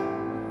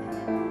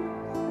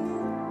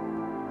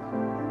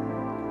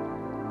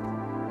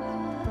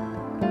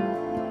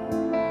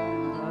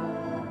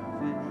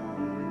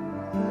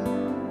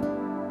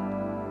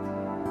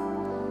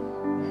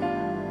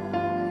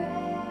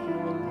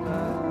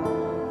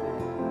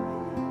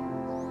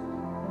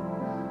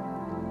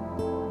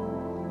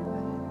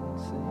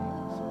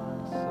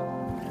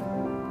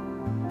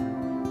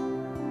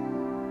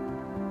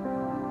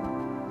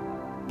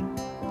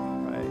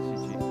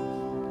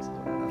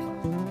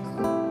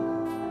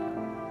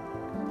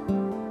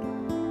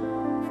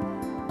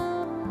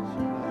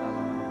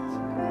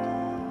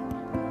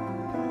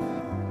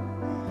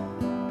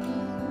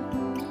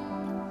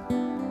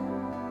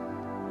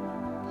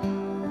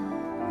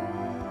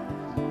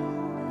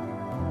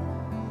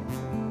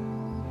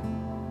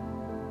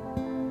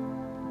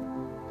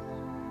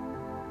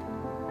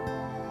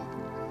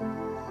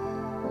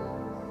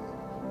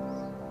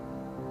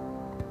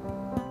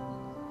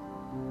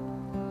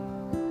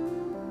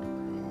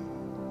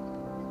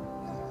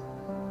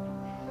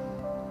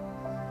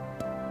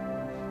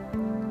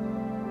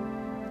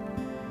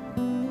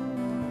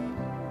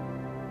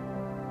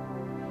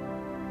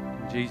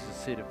 Jesus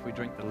said, if we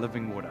drink the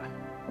living water,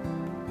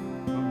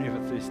 we'll never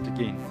thirst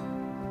again.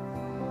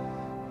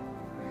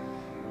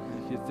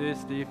 If you're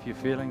thirsty, if you're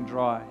feeling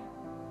dry,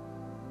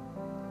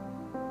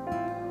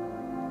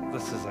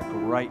 this is a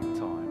great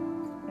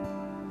time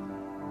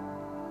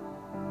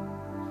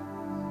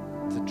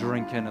to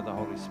drink into the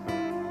Holy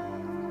Spirit.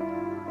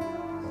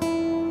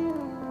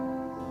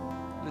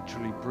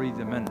 Literally breathe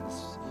Him in.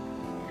 It's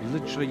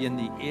literally in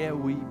the air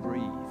we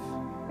breathe.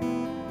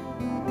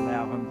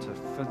 Allow Him to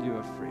fill you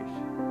afresh.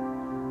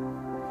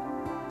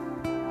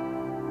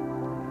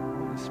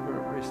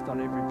 Rest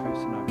on every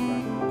person, I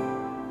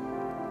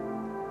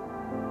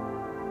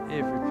pray.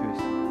 Every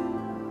person.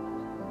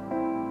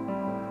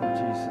 In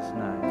Jesus'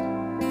 name.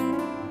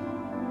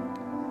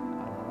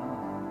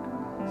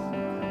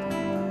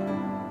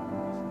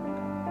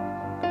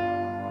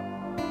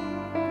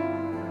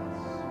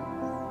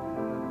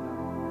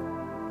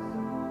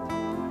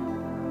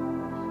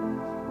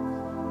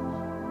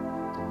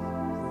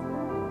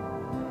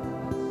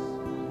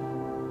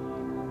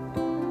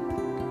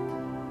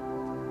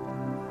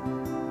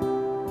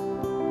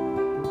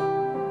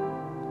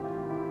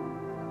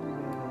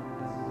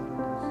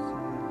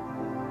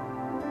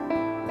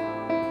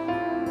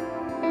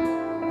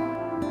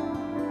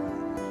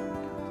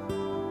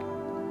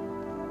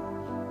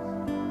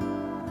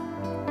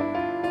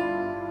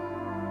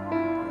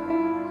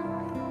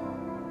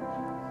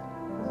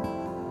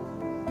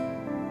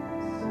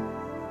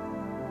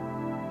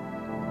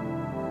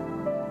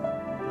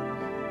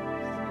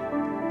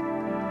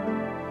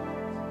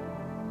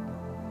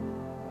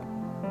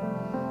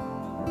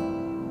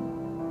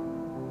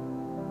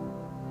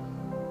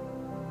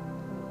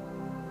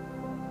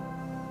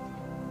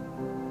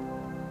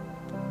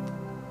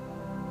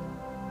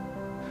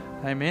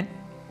 Amen.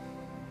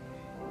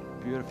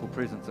 Beautiful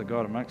presence of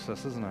God amongst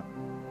us, isn't it?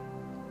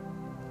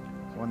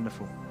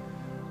 Wonderful.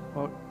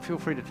 Well, feel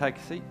free to take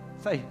a seat.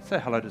 Say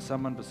hello to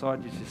someone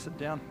beside you as you sit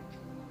down.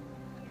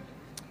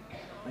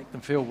 Make them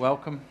feel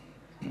welcome.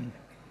 I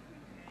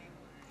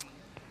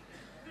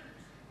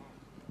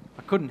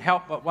couldn't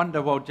help but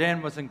wonder while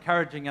Jan was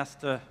encouraging us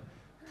to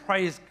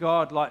praise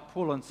God like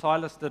Paul and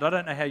Silas did. I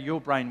don't know how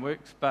your brain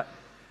works, but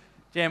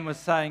Jan was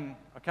saying,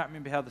 I can't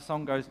remember how the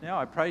song goes now.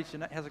 I praise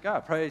your name. How's it go? I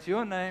praise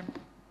your name.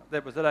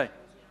 That was it, eh?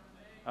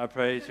 I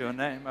praise your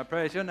name. I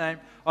praise your name.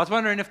 I was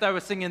wondering if they were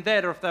singing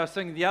that or if they were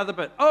singing the other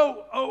bit.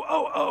 Oh, oh,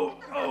 oh, oh,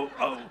 oh,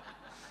 oh.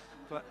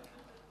 But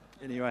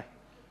anyway,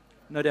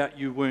 no doubt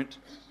you weren't.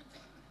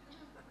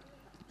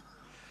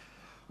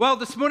 Well,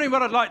 this morning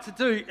what I'd like to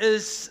do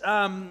is,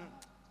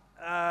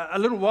 a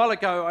little while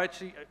ago, I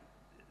actually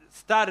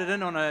started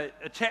in on a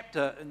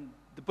chapter in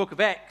the book of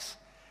Acts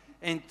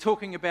and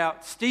talking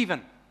about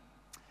Stephen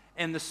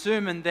and the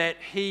sermon that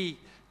he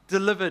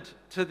delivered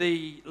to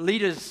the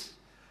leaders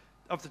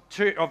of the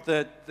church,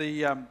 the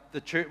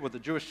church, or the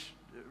Jewish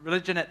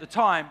religion at the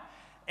time.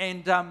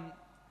 And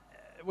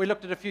we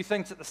looked at a few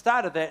things at the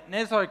start of that. And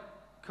as I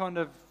kind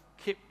of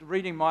kept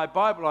reading my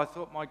Bible, I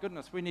thought, my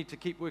goodness, we need to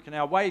keep working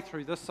our way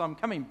through this. So I'm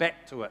coming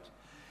back to it.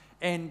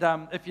 And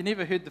if you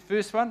never heard the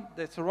first one,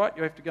 that's all right.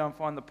 You have to go and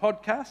find the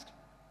podcast.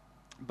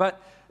 But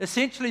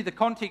essentially the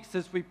context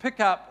is we pick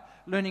up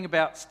learning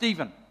about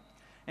Stephen.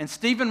 And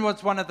Stephen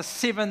was one of the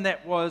 7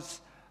 that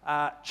was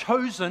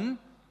chosen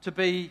to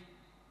be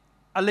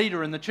a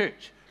leader in the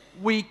church.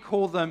 We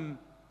call them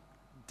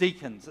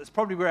deacons. It's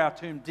probably where our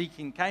term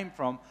deacon came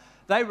from.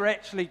 They were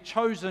actually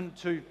chosen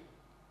to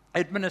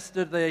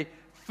administer the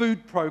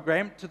food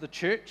program to the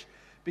church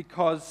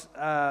because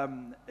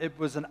it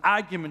was an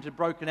argument had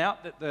broken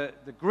out that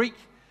the Greek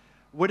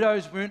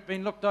Widows weren't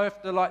being looked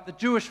after like the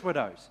Jewish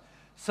widows.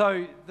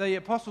 So the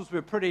apostles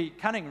were pretty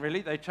cunning,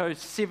 really. They chose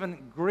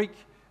 7 Greek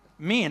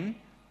men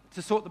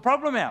to sort the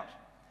problem out.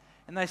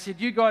 And they said,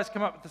 you guys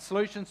come up with the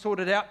solution, sort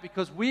it out,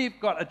 because we've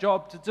got a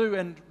job to do,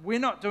 and we're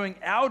not doing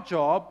our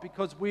job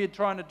because we're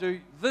trying to do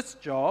this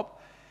job.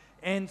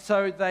 And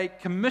so they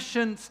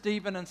commissioned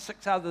Stephen and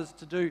 6 others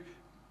to do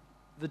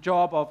the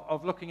job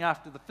of looking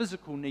after the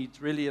physical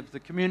needs, really, of the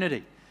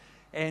community.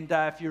 And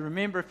if you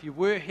remember, if you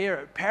were here,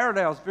 it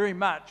parallels very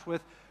much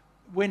with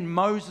when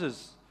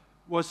Moses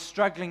was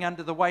struggling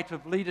under the weight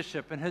of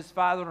leadership, and his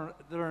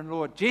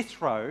father-in-law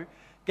Jethro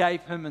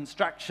gave him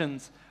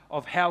instructions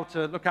of how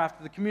to look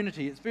after the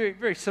community. It's very,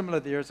 very similar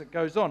there as it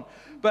goes on.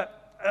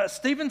 But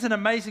Stephen's an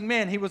amazing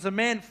man. He was a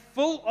man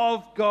full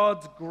of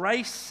God's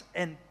grace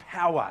and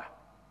power,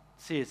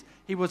 it says.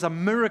 He was a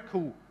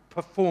miracle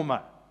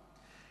performer.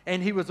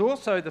 And he was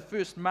also the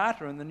first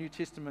martyr in the New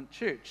Testament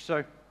church.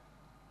 So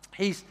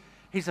he's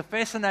a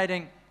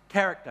fascinating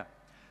character.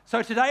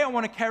 So today I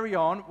want to carry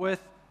on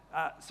with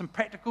some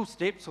practical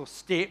steps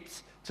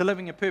to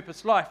living a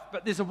purpose life.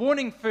 But there's a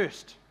warning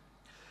first,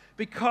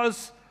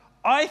 because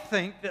I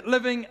think that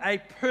living a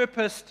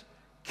purposed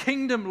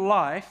kingdom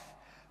life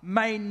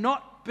may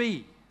not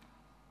be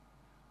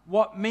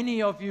what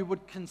many of you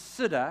would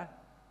consider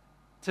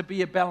to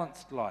be a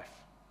balanced life.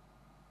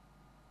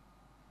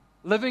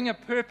 Living a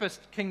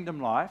purposed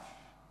kingdom life,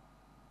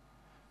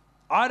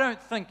 I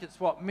don't think it's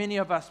what many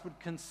of us would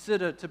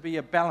consider to be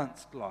a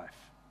balanced life.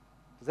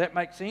 Does that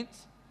make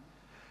sense?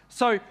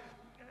 So,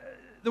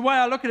 the way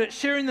I look at it,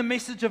 sharing the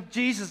message of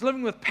Jesus,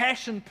 living with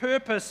passion,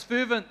 purpose,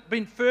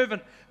 being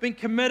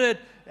committed,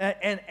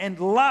 and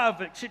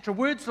love, etc.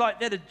 Words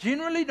like that are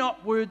generally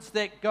not words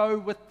that go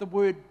with the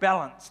word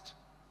balanced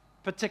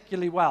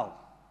particularly well.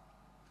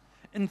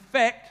 In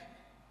fact,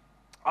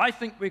 I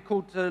think we're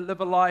called to live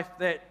a life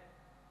that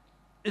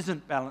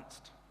isn't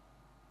balanced.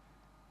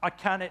 I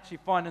can't actually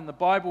find in the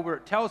Bible where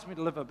it tells me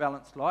to live a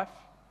balanced life.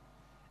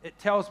 It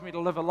tells me to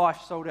live a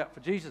life sold out for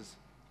Jesus.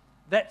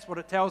 That's what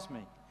it tells me.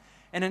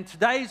 And in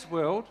today's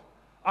world,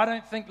 I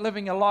don't think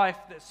living a life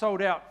that's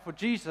sold out for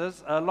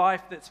Jesus, a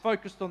life that's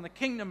focused on the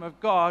kingdom of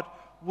God,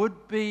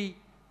 would be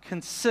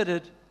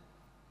considered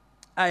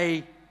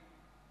a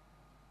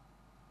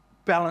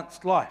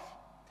balanced life.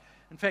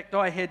 In fact,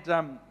 I had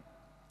some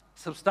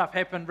stuff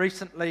happen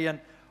recently, and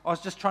I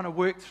was just trying to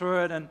work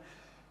through it, and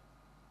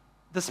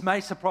this may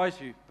surprise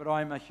you, but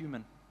I am a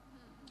human.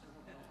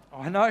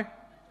 I know,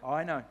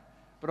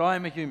 but I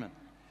am a human.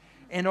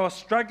 And I was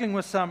struggling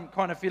with some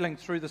kind of feeling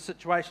through the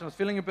situation. I was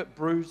feeling a bit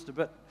bruised, a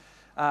bit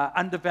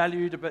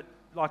undervalued, a bit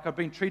like I've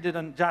been treated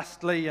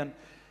unjustly, and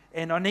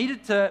I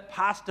needed to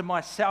pastor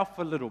myself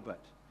a little bit.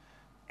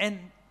 And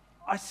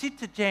I said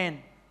to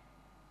Jan,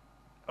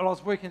 while I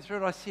was working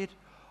through it, I said,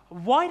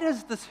 why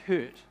does this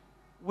hurt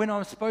when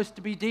I'm supposed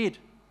to be dead?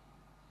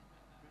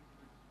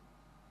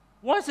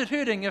 Why is it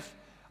hurting if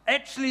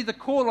actually the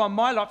call on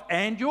my life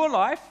and your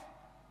life...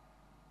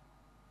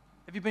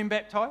 Have you been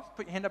baptized?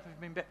 Put your hand up if you've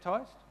been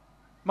baptized.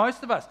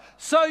 Most of us.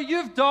 So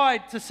you've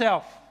died to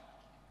self,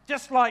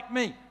 just like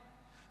me.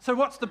 So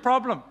what's the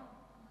problem?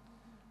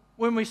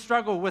 When we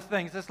struggle with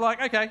things, it's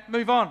like, okay,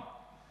 move on.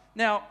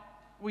 Now,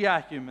 we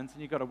are humans,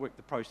 and you've got to work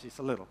the process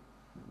a little.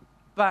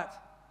 But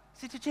I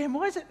said to Jan,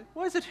 why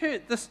does it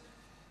hurt?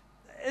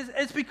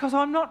 It's because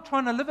I'm not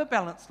trying to live a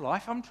balanced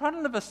life. I'm trying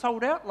to live a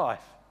sold-out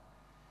life.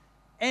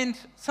 And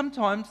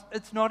sometimes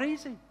it's not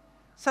easy.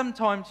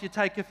 Sometimes you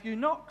take a few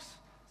knocks.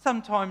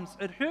 Sometimes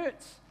it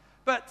hurts.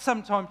 But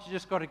sometimes you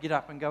just got to get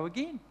up and go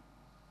again.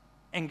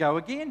 And go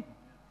again.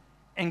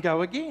 And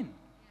go again.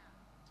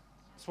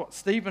 That's what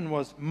Stephen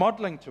was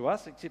modelling to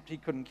us, except he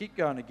couldn't keep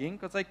going again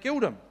because they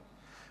killed him.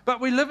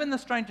 But we live in the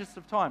strangest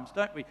of times,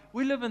 don't we?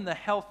 We live in the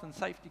health and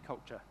safety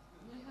culture.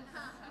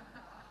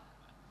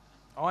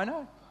 Oh, I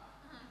know.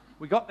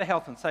 We got the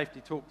health and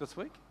safety talk this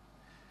week.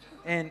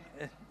 And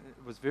it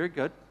was very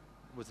good.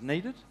 It was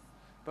needed.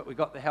 But we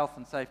got the health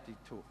and safety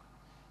talk.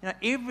 You know,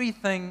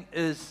 everything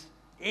is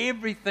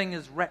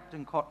wrapped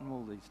in cotton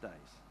wool these days.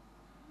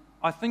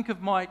 I think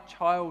of my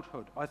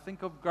childhood. I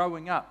think of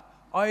growing up.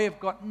 I have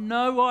got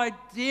no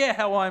idea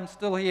how I'm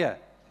still here.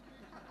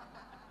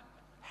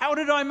 How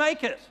did I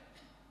make it?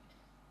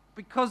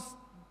 Because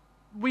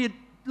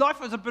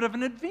life was a bit of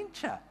an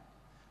adventure.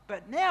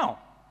 But now,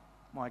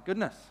 my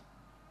goodness,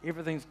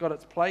 everything's got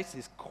its place.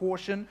 There's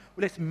caution.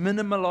 Let's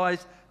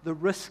minimize the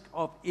risk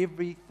of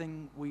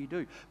everything we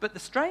do. But the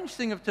strange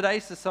thing of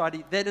today's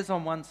society, that is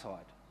on one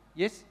side.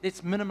 Yes,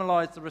 let's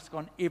minimize the risk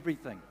on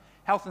everything,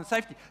 health and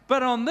safety.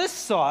 But on this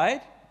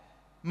side,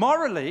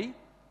 morally,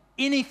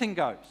 anything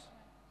goes.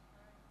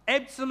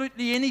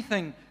 Absolutely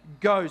anything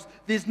goes.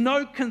 There's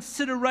no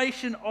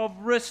consideration of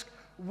risk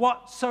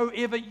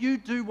whatsoever. You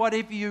do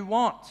whatever you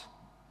want.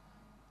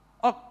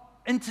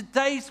 In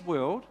today's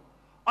world,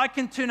 I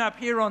can turn up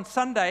here on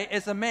Sunday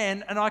as a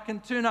man, and I can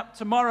turn up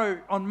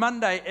tomorrow on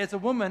Monday as a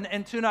woman,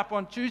 and turn up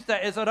on Tuesday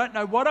as I don't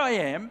know what I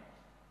am,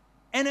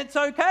 and it's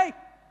okay.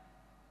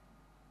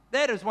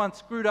 That is one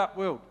screwed up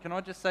world. Can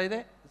I just say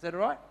that? Is that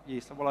all right?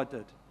 Yes, well, I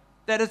did.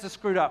 That is a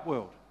screwed up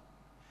world.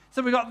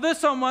 So we got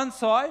this on one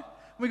side,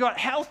 we got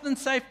health and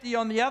safety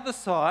on the other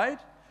side.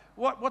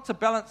 What's a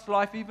balanced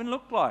life even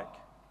look like?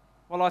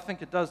 Well, I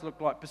think it does look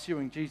like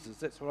pursuing Jesus.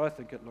 That's what I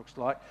think it looks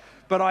like.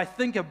 But I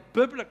think a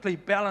biblically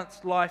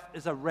balanced life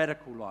is a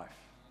radical life.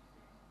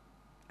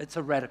 It's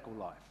a radical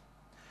life.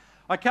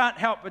 I can't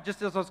help but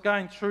just as I was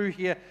going through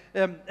here,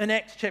 in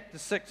Acts chapter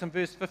 6 and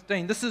verse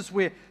 15, this is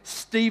where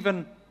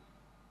Stephen,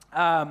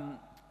 where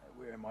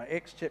am I?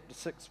 Acts chapter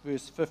 6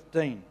 verse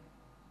 15.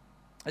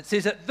 It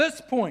says, at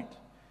this point,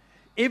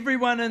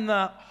 everyone in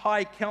the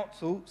high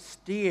council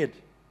stared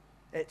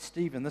at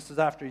Stephen. This is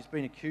after he's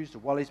been accused, or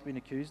while he's been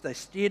accused. They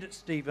stared at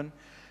Stephen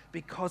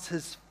because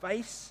his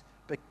face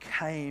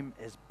became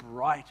as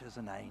bright as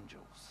an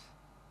angel's.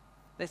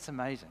 That's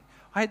amazing.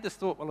 I had this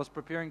thought while I was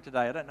preparing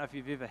today. I don't know if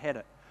you've ever had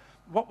it.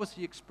 What was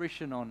the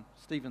expression on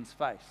Stephen's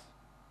face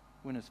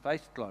when his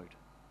face glowed?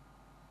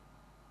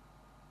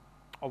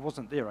 I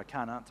wasn't there. I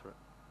can't answer it.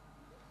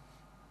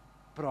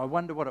 But I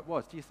wonder what it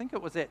was. Do you think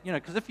it was that,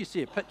 because if you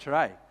see a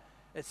picture,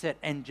 it's that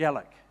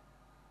angelic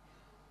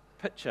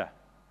picture.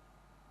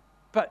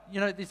 But,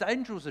 these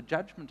angels of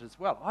judgment as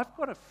well. I've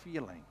got a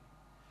feeling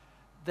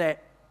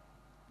that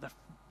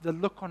the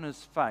look on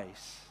his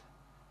face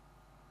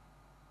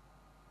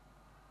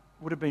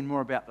would have been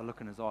more about the look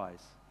in his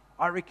eyes.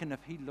 I reckon if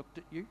he looked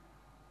at you,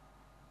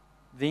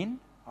 then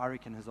I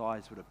reckon his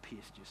eyes would have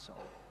pierced your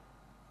soul.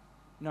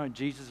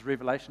 Jesus'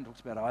 Revelation talks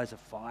about eyes of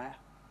fire.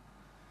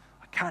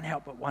 I can't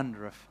help but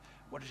wonder if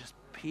what just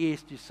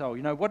pierced your soul.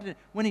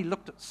 When he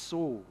looked at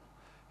Saul,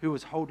 who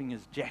was holding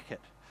his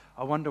jacket,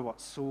 I wonder what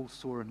Saul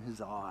saw in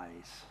his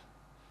eyes.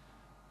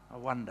 I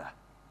wonder.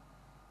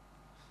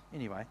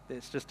 Anyway,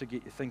 that's just to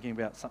get you thinking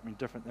about something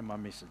different than my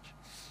message.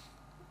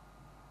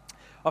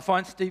 I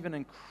find Stephen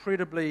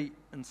incredibly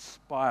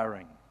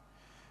inspiring.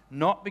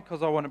 Not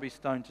because I want to be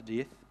stoned to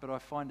death, but I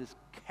find his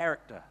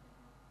character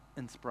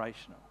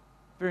inspirational.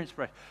 Very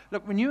inspirational.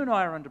 Look, when you and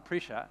I are under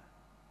pressure,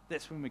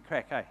 that's when we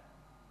crack,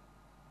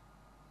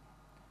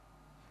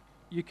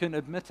 You can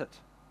admit it.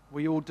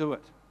 We all do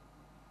it.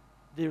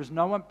 There is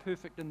no one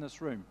perfect in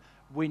this room.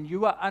 When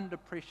you are under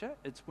pressure,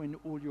 it's when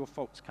all your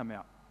faults come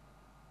out.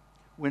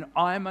 When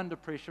I'm under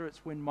pressure,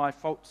 it's when my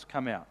faults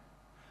come out.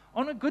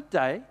 On a good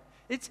day,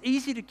 it's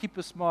easy to keep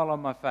a smile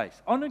on my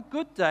face. On a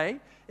good day,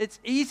 it's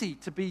easy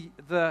to be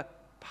the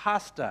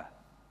pastor.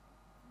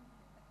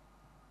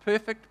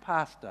 Perfect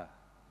pastor.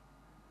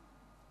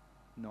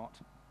 Not.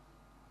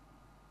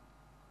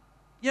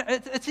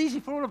 It's easy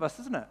for all of us,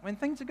 isn't it? When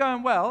things are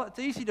going well, it's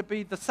easy to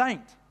be the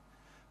saint.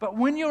 But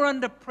when you're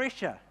under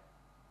pressure,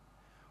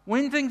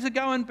 when things are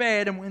going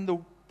bad and when the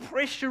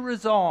pressure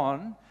is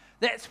on,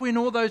 that's when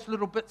all those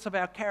little bits of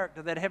our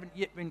character that haven't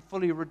yet been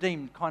fully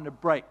redeemed kind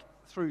of break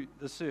through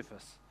the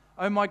surface.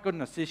 Oh my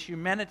goodness, there's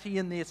humanity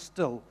in there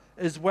still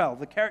as well.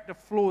 The character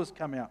flaws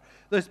come out.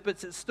 Those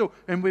bits that still,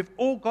 and we've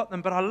all got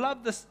them. But I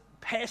love this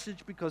passage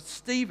because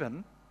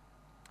Stephen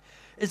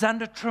is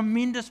under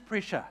tremendous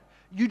pressure.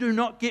 You do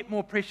not get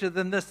more pressure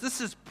than this.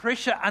 This is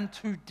pressure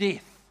unto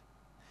death.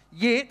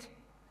 Yet,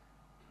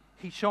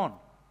 he shone.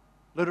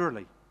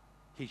 Literally,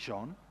 he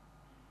shone.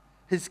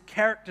 His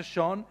character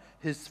shone,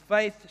 his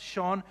faith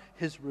shone,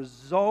 his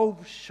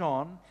resolve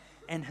shone,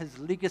 and his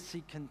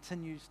legacy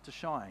continues to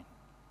shine.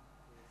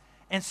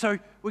 And so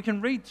we can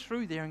read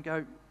through there and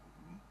go,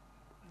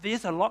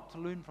 there's a lot to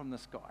learn from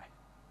this guy.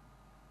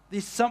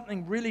 There's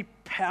something really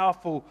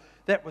powerful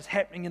that was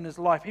happening in his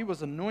life. He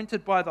was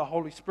anointed by the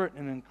Holy Spirit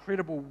in an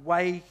incredible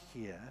way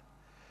here,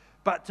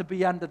 but to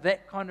be under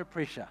that kind of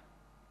pressure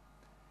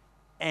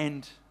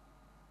and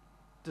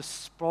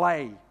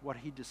display what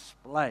he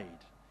displayed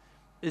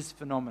is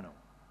phenomenal.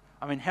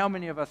 I mean, how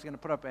many of us are going to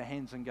put up our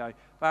hands and go,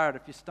 Barrett,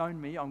 if you stone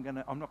me, I'm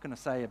not going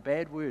to say a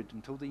bad word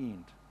until the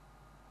end?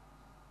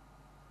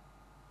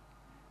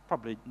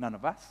 Probably none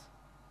of us.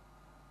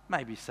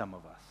 Maybe some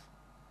of us.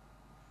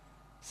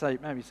 So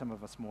maybe some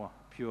of us more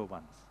pure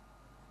ones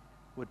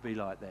would be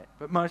like that.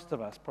 But most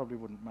of us probably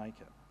wouldn't make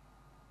it.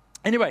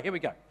 Anyway, here we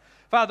go.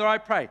 Father, I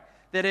pray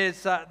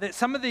that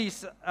some of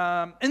these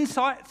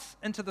insights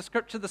into the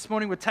Scripture this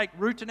morning would take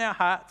root in our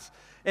hearts,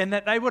 and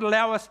that they would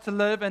allow us to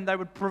live, and they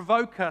would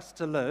provoke us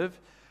to live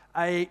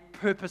a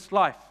purposed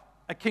life,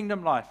 a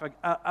kingdom life,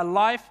 a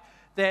life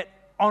that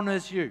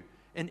honors you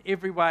in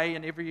every way,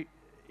 in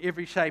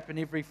every shape, and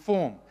every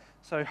form.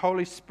 So,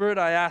 Holy Spirit,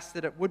 I ask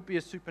that it would be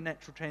a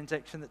supernatural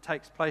transaction that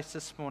takes place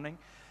this morning,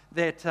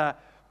 that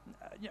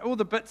all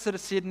the bits that are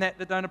said and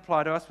that don't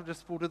apply to us will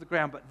just fall to the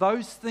ground. But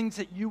those things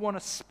that you want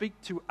to speak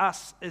to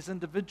us as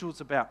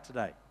individuals about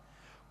today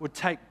would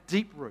take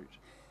deep root,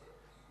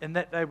 and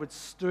that they would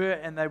stir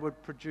and they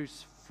would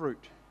produce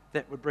fruit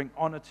that would bring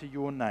honor to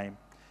your name.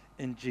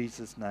 In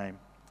Jesus' name,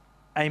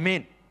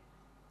 amen.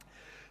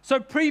 So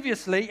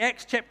previously,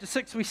 Acts chapter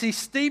 6, we see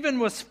Stephen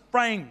was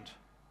framed.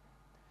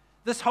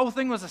 This whole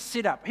thing was a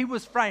setup. He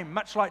was framed,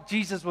 much like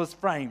Jesus was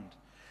framed.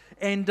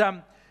 And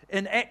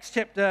in Acts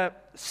chapter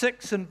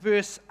 6 and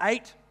verse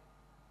 8,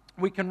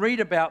 we can read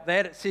about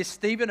that. It says,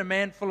 Stephen, a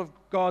man full of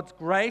God's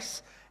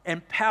grace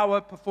and power,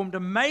 performed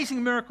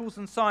amazing miracles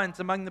and signs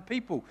among the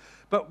people.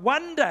 But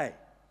one day,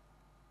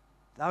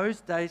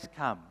 Those days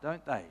come,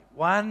 don't they?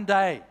 One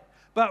day.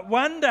 But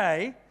one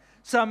day,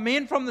 some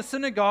men from the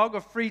synagogue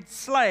of freed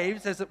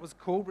slaves, as it was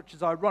called, which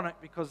is ironic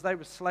because they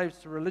were slaves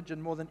to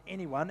religion more than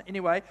anyone.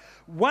 Anyway,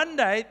 one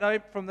day, they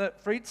from the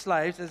freed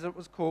slaves, as it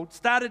was called,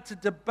 started to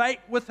debate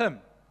with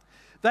him.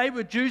 They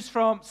were Jews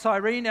from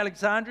Cyrene,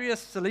 Alexandria,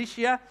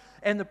 Cilicia,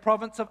 and the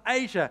province of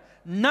Asia.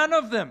 None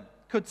of them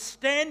could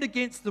stand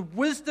against the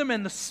wisdom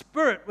and the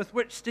spirit with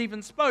which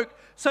Stephen spoke.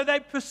 So they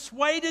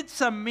persuaded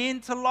some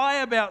men to lie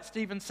about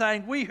Stephen,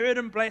 saying, "We heard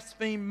him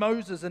blaspheme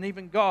Moses and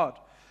even God."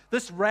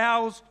 This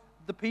roused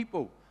the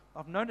people.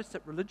 I've noticed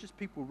that religious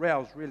people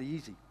rouse really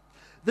easy.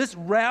 This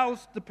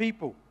roused the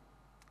people,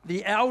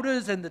 the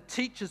elders and the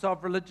teachers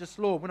of religious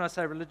law. When I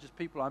say religious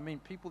people, I mean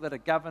people that are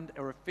governed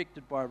or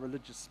affected by a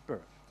religious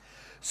spirit.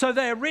 So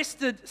they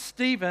arrested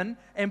Stephen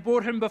and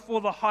brought him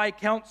before the high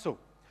council.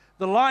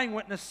 The lying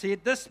witness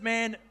said, "This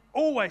man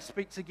always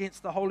speaks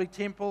against the holy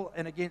temple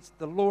and against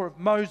the law of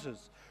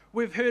Moses.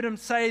 We've heard him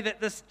say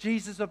that this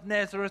Jesus of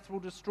Nazareth will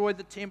destroy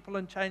the temple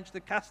and change the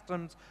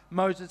customs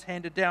Moses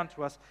handed down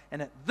to us."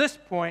 And at this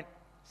point,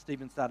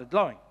 Stephen started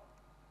glowing.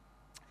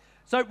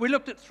 So we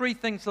looked at three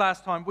things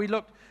last time. We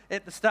looked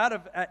at the start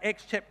of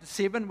Acts chapter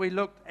 7. We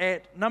looked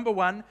at, number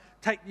one,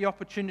 take the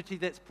opportunity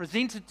that's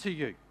presented to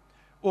you,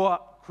 or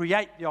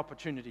create the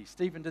opportunity.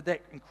 Stephen did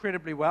that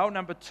incredibly well.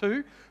 Number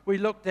two, we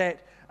looked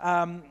at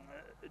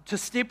to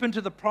step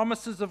into the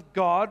promises of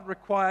God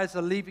requires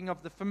a leaving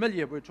of the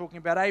familiar. We were talking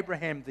about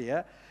Abraham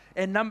there.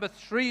 And number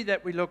three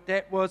that we looked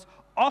at was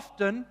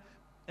often,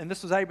 and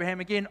this was Abraham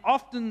again,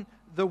 often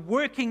the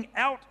working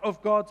out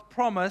of God's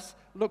promise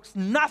looks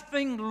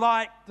nothing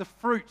like the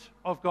fruit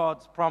of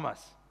God's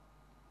promise.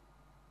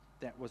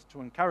 That was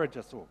to encourage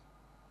us all.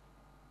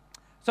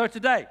 So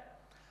today,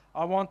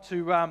 I want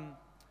to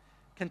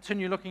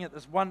continue looking at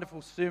this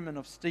wonderful sermon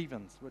of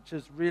Stephen's, which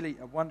is really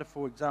a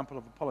wonderful example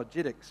of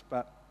apologetics,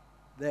 but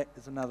that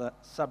is another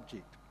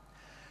subject.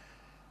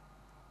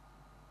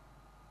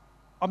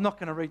 I'm not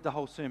going to read the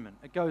whole sermon.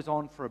 It goes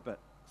on for a bit.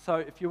 So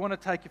if you want to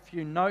take a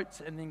few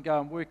notes and then go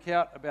and work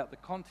out about the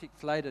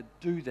context later,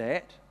 do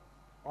that.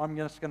 I'm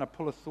just going to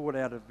pull a thought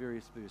out of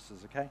various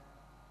verses, okay?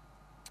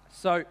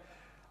 So,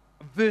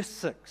 verse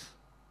 6,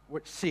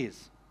 which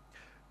says,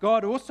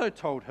 God also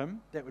told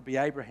him, that would be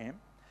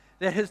Abraham,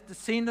 that his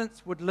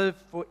descendants would live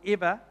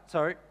forever.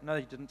 Sorry, no,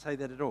 he didn't say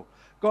that at all.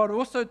 God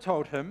also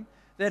told him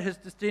that his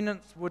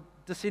descendants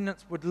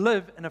would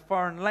live in a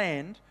foreign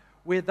land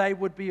where they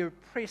would be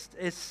oppressed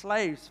as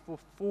slaves for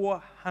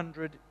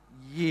 400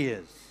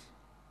 years.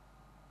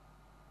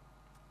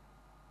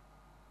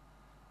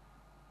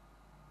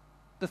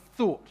 The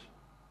thought,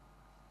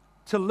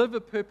 to live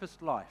a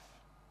purposed life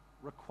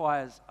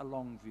requires a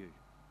long view.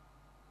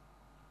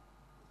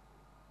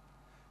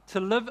 To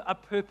live a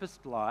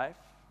purposed life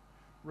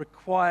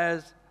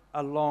requires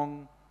a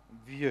long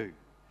view.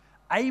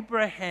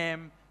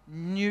 Abraham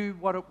knew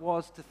what it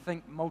was to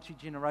think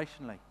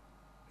multi-generationally.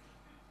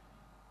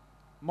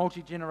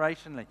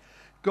 Multi-generationally.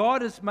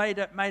 God has made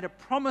a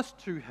promise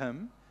to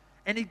him,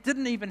 and he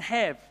didn't even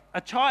have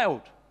a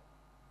child.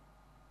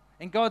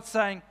 And God's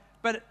saying,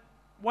 but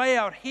way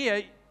out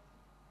here,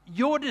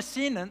 your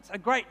descendants, a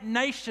great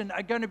nation,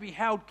 are going to be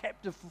held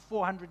captive for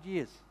 400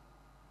 years.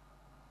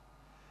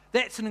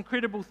 That's an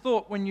incredible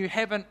thought when you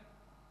haven't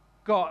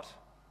got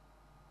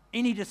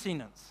any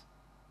descendants.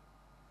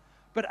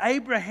 But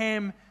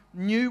Abraham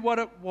knew what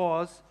it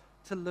was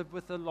to live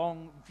with a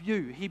long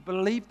view. He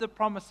believed the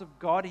promise of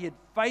God. He had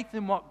faith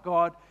in what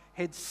God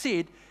had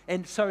said,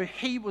 and so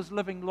he was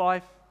living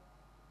life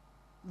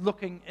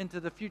looking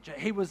into the future.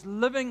 He was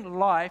living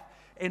life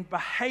and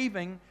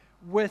behaving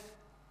with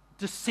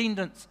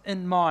descendants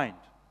in mind.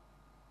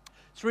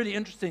 It's really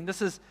interesting.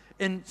 This is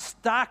in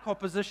stark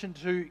opposition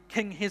to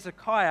King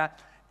Hezekiah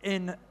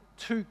in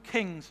 2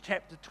 Kings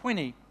chapter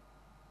 20,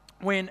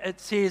 when it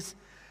says,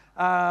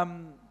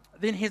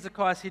 then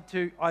Hezekiah said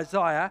to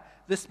Isaiah,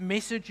 "This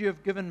message you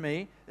have given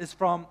me is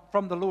from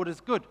the Lord is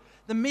good."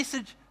 The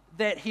message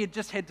that he had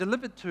just had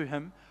delivered to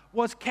him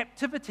was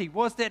captivity,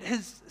 was that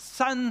his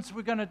sons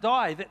were going to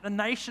die, that the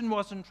nation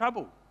was in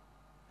trouble.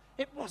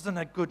 It wasn't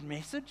a good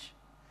message.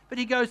 But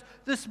he goes,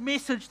 this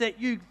message that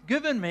you've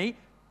given me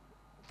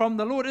from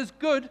the Lord is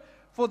good,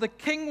 for the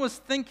king was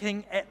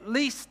thinking, at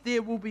least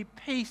there will be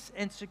peace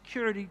and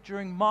security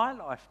during my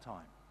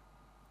lifetime.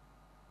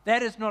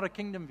 That is not a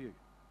kingdom view.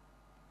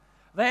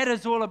 That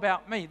is all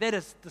about me. That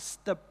is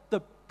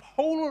the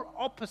polar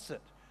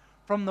opposite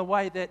from the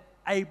way that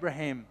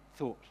Abraham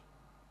thought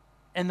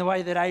and the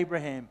way that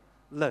Abraham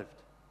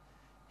lived.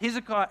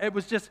 Hezekiah, it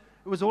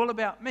was all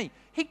about me.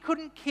 He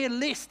couldn't care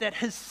less that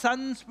his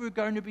sons were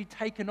going to be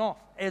taken off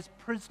as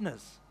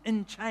prisoners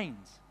in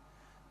chains.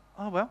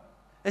 Oh, well,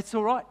 it's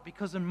all right,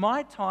 because in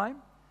my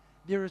time,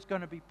 there is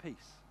going to be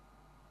peace.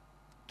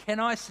 Can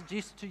I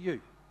suggest to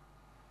you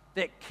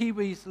that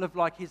Kiwis live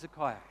like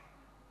Hezekiah?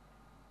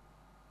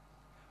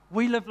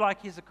 We live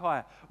like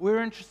Hezekiah.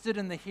 We're interested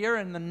in the here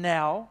and the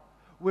now.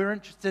 We're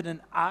interested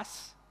in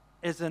us,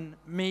 as in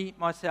me,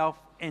 myself,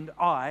 and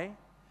I.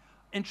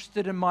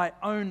 Interested in my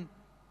own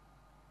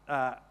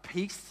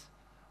peace,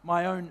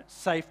 my own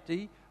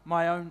safety,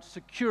 my own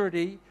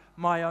security,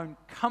 my own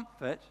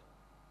comfort,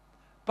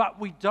 but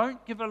we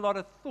don't give a lot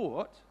of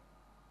thought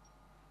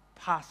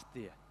past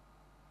there.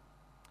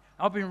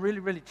 I've been really,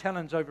 really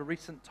challenged over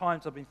recent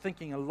times. I've been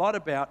thinking a lot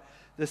about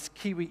this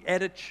Kiwi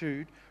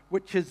attitude,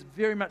 which is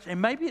very much,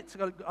 and maybe it's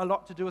got a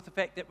lot to do with the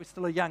fact that we're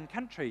still a young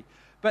country,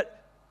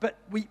 but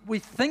we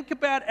think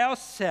about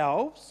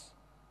ourselves,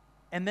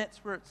 and that's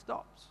where it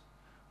stops.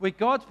 Where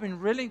God's been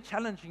really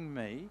challenging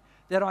me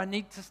that I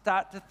need to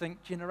start to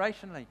think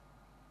generationally.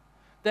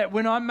 That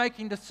when I'm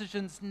making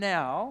decisions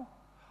now,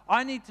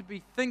 I need to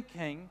be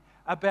thinking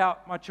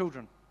about my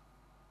children.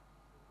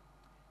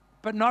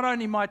 But not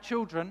only my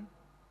children,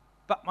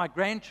 but my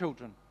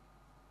grandchildren.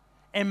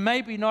 And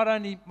maybe not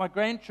only my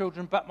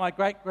grandchildren, but my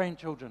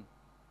great-grandchildren.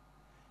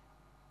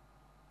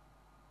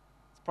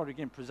 It's probably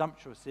getting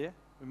presumptuous there.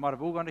 We might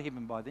have all gone to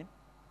heaven by then,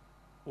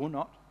 or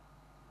not.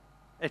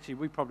 Actually,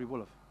 we probably will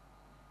have.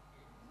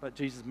 But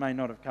Jesus may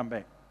not have come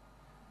back.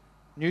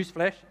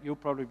 Newsflash, you'll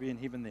probably be in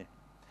heaven there.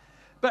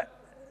 But,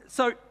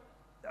 so,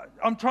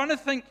 I'm trying to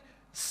think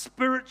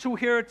spiritual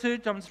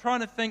heritage. I'm trying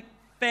to think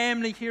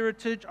family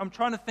heritage. I'm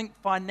trying to think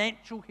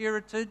financial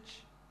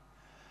heritage.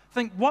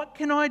 Think, what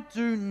can I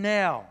do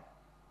now?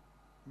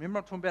 Remember,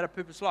 I'm talking about a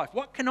purpose life.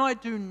 What can I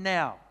do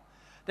now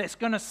that's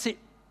going to set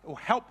or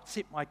help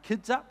set my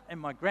kids up and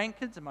my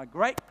grandkids and my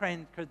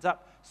great-grandkids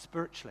up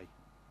spiritually?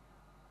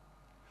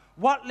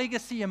 What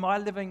legacy am I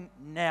living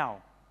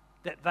now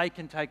that they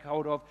can take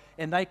hold of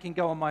and they can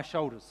go on my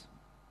shoulders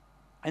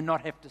and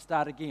not have to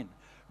start again?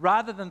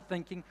 Rather than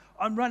thinking,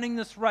 I'm running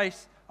this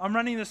race, I'm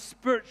running this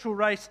spiritual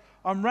race,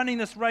 I'm running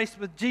this race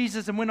with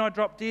Jesus, and when I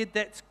drop dead,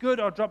 that's good.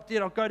 I'll drop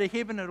dead, I'll go to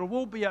heaven, it'll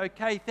all be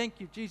okay. Thank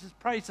you, Jesus.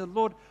 Praise the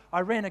Lord.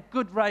 I ran a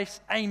good race.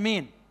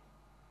 Amen.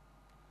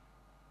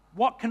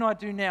 What can I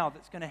do now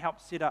that's going to help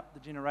set up the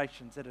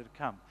generations that are to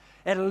come?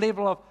 At a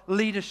level of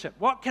leadership,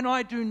 what can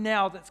I do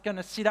now that's going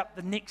to set up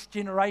the next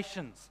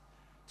generations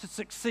to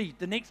succeed,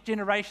 the next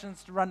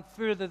generations to run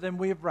further than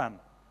we've run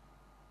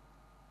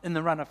in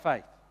the run of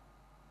faith?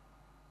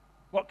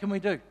 What can we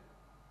do?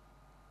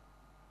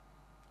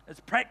 It's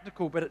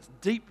practical, but it's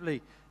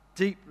deeply,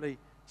 deeply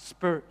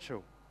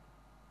spiritual.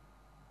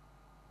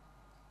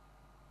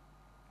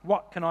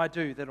 What can I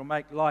do that'll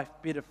make life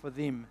better for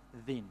them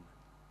then?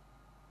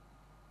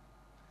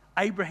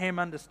 Abraham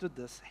understood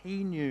this.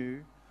 He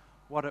knew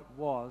what it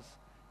was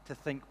to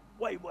think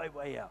way, way,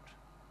 way out.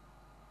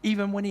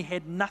 Even when he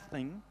had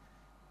nothing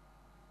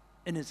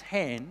in his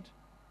hand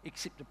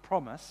except a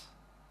promise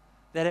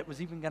that it was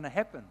even going to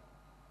happen,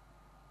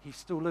 he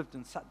still lived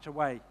in such a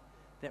way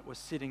that was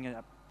setting it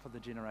up for the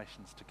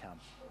generations to come.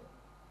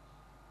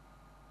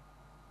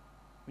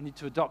 We need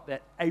to adopt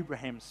that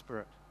Abraham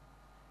spirit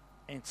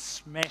and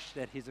smash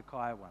that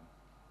Hezekiah one.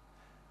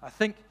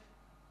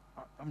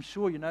 I'm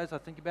sure you know, as I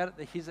think about it,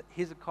 the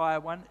Hezekiah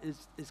one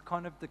is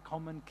kind of the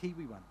common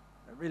Kiwi one.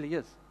 It really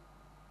is.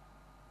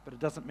 But it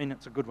doesn't mean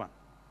it's a good one.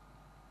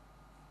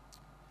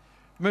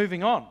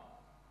 Moving on.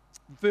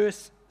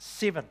 Verse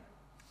 7.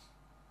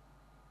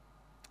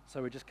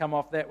 So we just come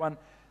off that one.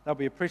 They'll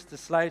be oppressed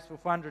as slaves for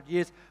 400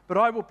 years. But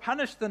I will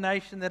punish the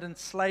nation that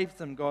enslaves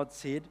them, God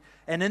said.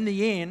 And in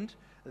the end,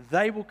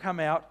 they will come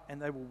out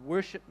and they will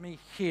worship me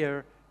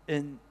here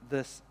in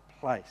this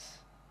place.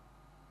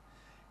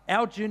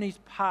 Our journey's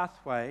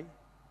pathway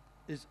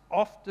is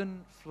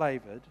often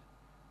flavored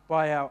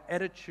by our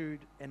attitude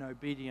and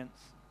obedience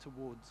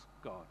towards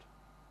God.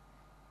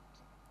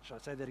 Should I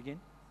say that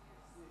again?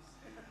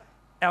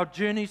 Our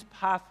journey's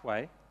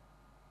pathway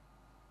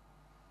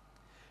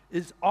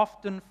is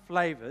often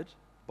flavored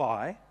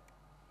by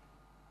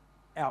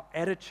our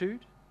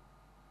attitude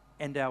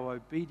and our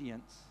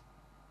obedience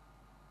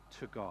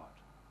to God.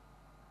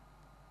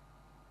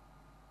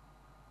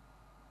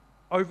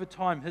 Over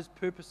time, His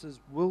purposes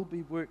will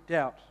be worked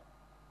out.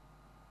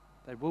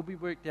 They will be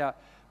worked out,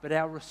 but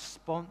our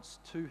response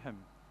to Him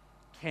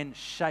can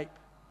shape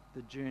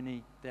the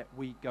journey that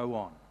we go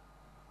on.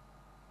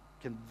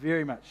 Can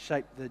very much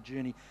shape the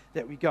journey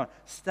that we go on.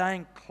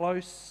 Staying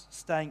close,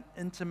 staying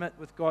intimate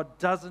with God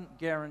doesn't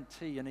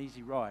guarantee an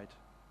easy ride.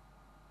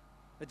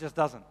 It just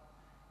doesn't.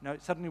 You know,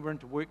 suddenly we're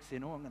into work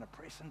saying, I'm going to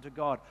press into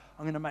God.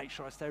 I'm going to make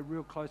sure I stay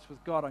real close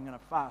with God. I'm going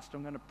to fast.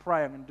 I'm going to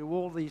pray. I'm going to do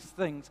all these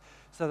things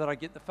so that I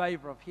get the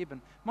favor of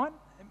heaven. It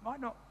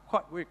might not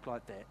quite work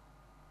like that.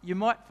 You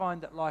might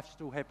find that life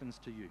still happens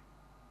to you.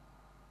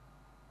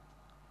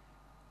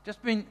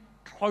 Just being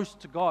close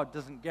to God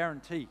doesn't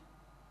guarantee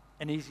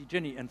an easy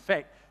journey. In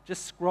fact,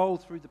 just scroll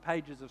through the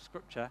pages of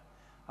Scripture.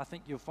 I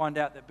think you'll find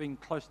out that being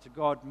close to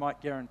God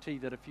might guarantee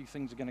that a few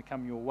things are going to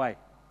come your way,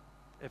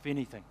 if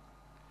anything.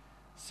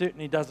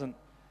 Certainly doesn't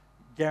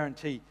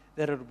guarantee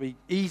that it'll be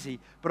easy.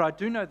 But I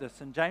do know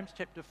this. In James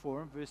chapter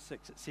 4 and verse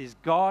 6, it says,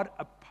 God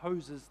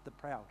opposes the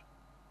proud.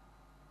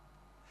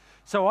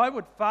 So I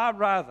would far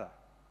rather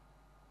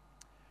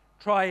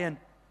try and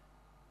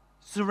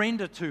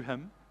surrender to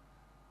Him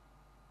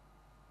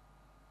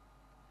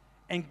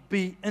and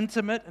be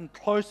intimate and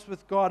close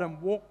with God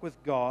and walk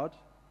with God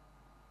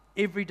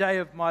every day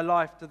of my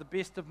life to the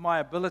best of my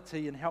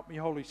ability, and help me,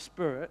 Holy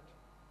Spirit,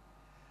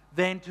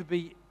 than to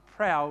be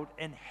proud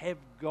and have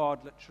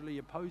God literally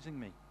opposing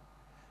me.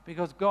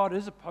 Because God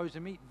is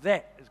opposing me,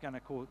 that is going to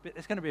cause,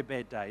 it's going to be a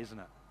bad day, isn't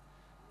it?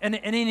 In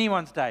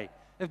anyone's day.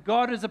 If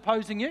God is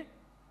opposing you,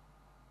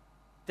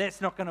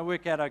 that's not going to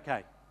work out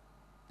okay.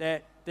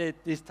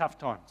 There's tough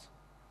times.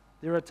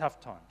 There are tough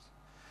times.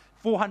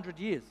 400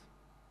 years.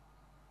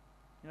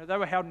 You know, they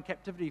were held in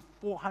captivity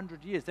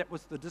 400 years. That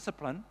was the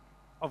discipline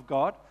of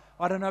God.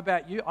 I don't know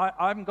about you.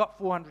 I haven't got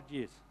 400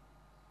 years.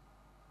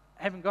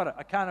 I haven't got it.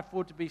 I can't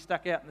afford to be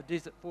stuck out in the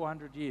desert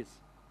 400 years.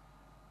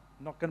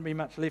 Not going to be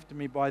much left of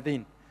me by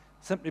then,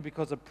 simply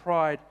because of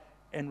pride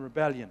and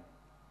rebellion.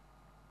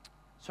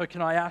 So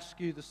can I ask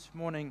you this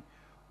morning,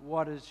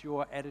 what is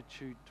your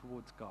attitude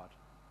towards God?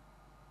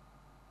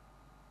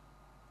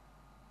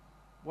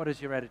 What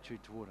is your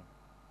attitude toward Him?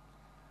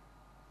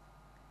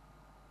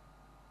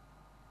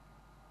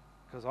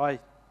 Because I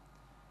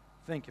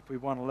think if we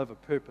want to live a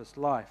purposed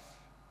life,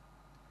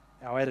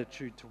 our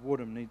attitude toward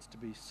Him needs to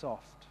be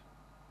soft.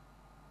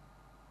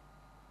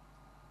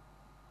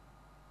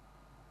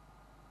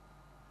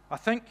 I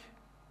think,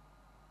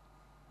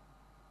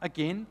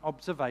 again,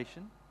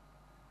 observation,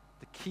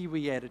 the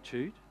Kiwi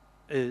attitude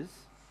is,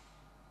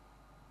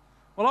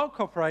 well, I'll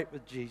cooperate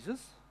with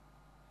Jesus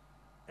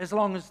as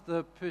long as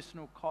the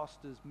personal cost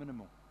is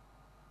minimal.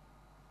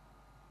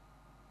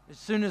 As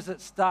soon as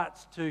it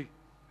starts to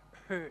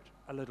hurt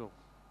a little,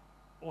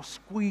 or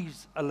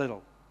squeeze a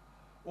little,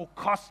 or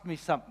cost me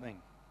something,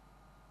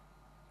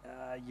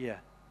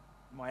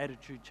 my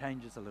attitude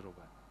changes a little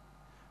bit.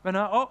 But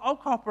no, I'll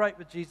cooperate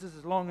with Jesus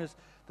as long as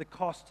the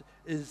cost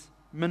is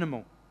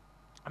minimal.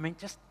 I mean,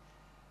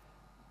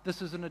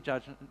 this isn't a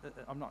judgment.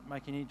 I'm not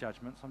making any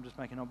judgments. I'm just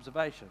making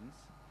observations.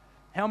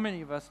 How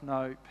many of us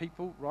know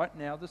people right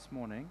now this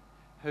morning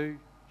who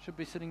should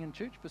be sitting in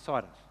church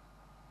beside us?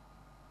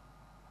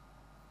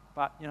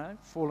 But,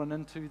 fallen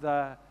into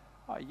the,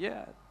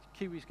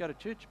 Kiwis go to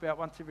church about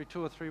once every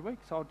 2 or 3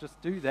 weeks. I'll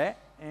just do that.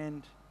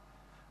 And,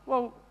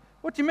 well,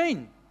 what do you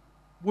mean?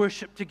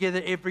 Worship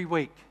together every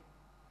week.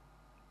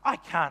 I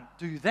can't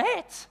do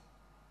that.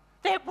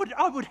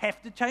 I would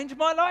have to change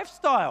my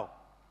lifestyle.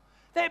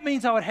 That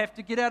means I would have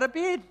to get out of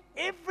bed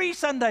every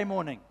Sunday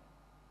morning.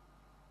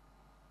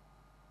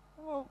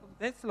 Well,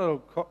 that's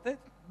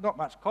not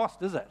much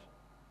cost, is it?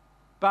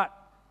 But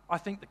I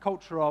think the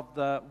culture of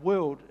the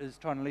world is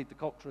trying to lead the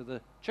culture of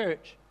the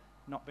church,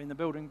 not being the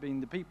building,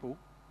 being the people,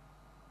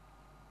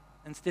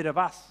 instead of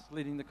us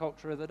leading the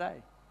culture of the day.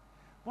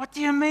 What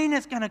do you mean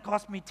it's going to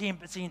cost me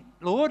 10%,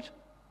 Lord?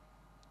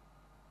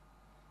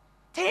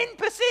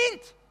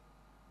 10%?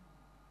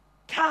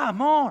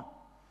 Come on.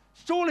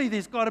 Surely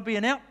there's got to be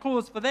an out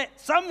clause for that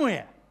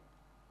somewhere.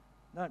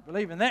 Don't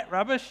believe in that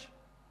rubbish.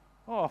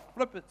 Oh,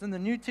 flip, it's in the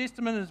New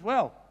Testament as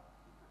well.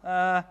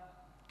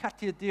 Cut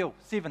your deal,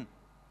 7.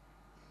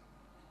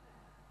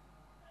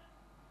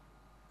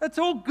 It's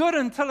all good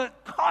until it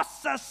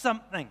costs us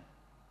something.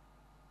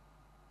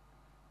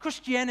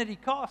 Christianity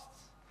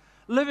costs.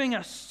 Living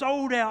a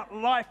sold-out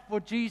life for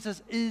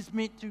Jesus is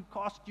meant to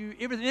cost you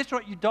everything. That's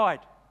right, you died.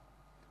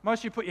 Most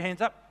of you put your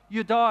hands up.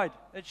 You died.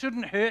 It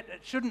shouldn't hurt.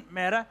 It shouldn't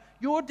matter.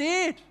 You're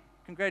dead.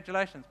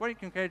 Congratulations. Why don't you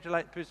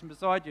congratulate the person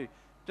beside you?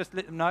 Just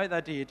let them know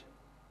they're dead.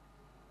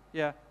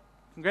 Yeah.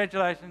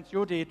 Congratulations.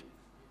 You're dead.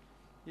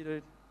 You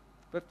do.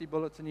 50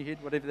 bullets in your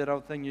head, whatever that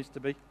old thing used to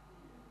be.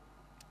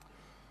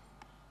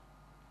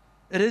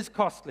 It is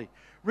costly.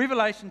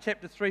 Revelation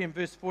chapter 3 and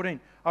verse 14.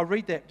 I'll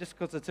read that just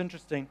because it's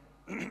interesting.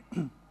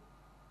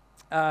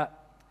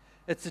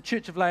 It's the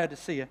church of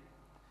Laodicea.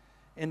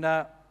 And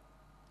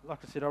like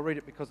I said, I'll read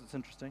it because it's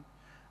interesting.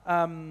 Where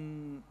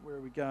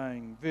are we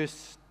going?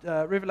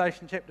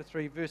 Revelation chapter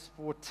 3, verse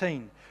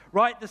 14.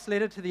 Write this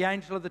letter to the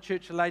angel of the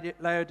church of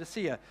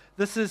Laodicea.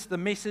 This is the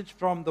message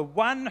from the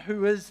one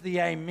who is the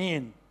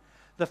Amen,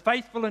 the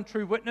faithful and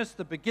true witness,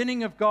 the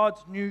beginning of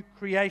God's new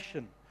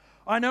creation.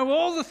 I know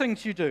all the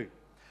things you do,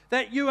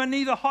 that you are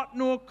neither hot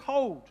nor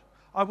cold.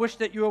 I wish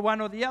that you were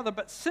one or the other,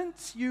 but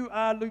since you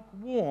are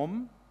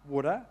lukewarm,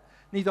 water,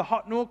 neither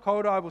hot nor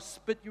cold, I will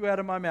spit you out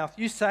of my mouth.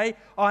 You say,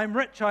 I am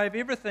rich, I have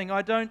everything,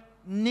 I don't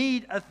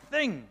need a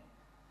thing.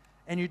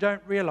 And you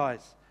don't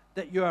realize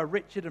that you are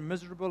wretched and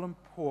miserable and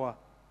poor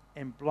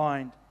and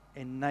blind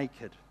and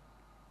naked.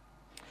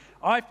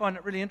 I find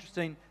it really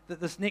interesting that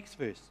this next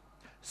verse,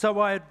 so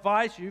I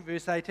advise you,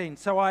 verse 18,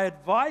 so I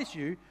advise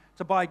you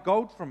to buy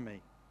gold from me,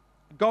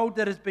 gold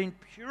that has been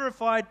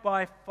purified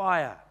by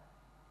fire.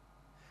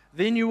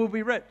 Then you will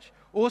be rich.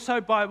 Also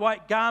buy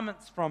white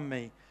garments from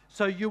me,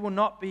 so you will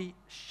not be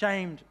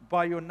shamed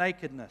by your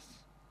nakedness,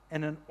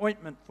 and an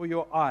ointment for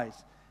your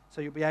eyes, so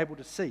you'll be able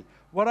to see.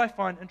 What I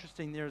find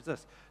interesting there is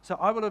this. So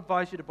I will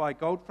advise you to buy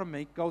gold from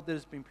me, gold that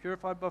has been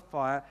purified by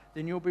fire,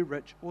 then you'll be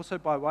rich. Also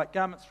buy white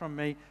garments from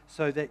me,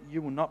 so that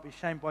you will not be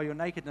shamed by your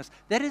nakedness.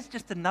 That is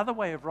just another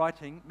way of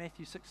writing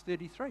Matthew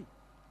 6:33.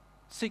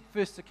 Seek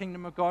first the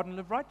kingdom of God and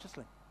live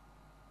righteously.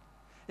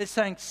 It's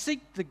saying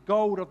seek the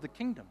gold of the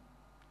kingdom.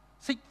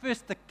 Seek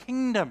first the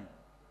kingdom,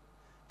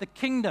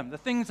 the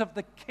things of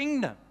the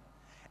kingdom,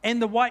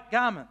 and the white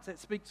garments, that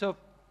speaks of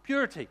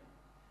purity,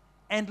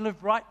 and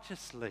live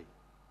righteously.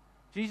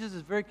 Jesus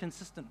is very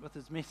consistent with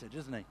his message,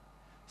 isn't he?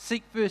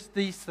 Seek first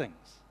these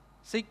things.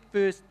 Seek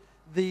first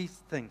these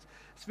things.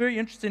 It's very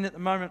interesting at the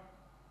moment.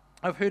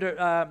 I've heard it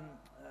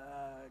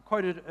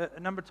quoted a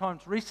number of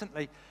times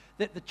recently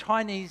that the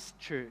Chinese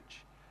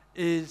church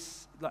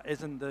is,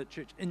 as in the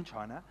church in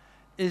China,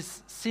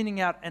 is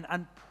sending out an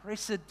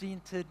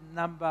unprecedented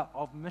number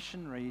of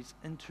missionaries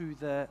into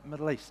the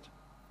Middle East.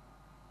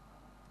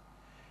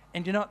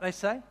 And you know what they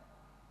say?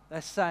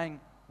 They're saying,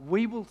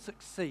 we will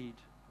succeed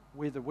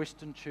where the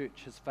Western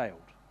church has failed.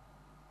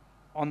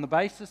 On the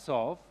basis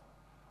of,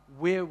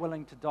 we're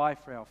willing to die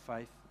for our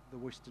faith, the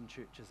Western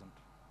church isn't.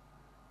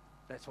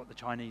 That's what the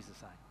Chinese are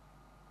saying.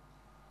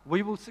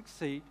 We will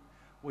succeed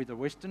where the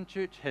Western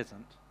church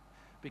hasn't,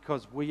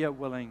 because we are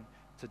willing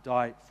to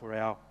die for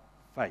our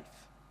faith.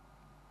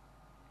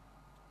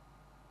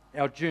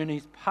 Our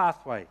journey's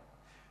pathway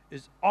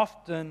is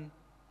often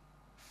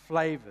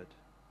flavored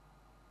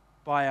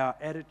by our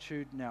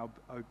attitude and our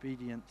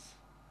obedience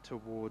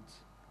towards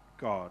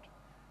God.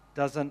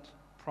 Doesn't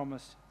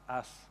promise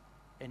us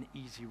an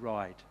easy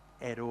ride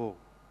at all,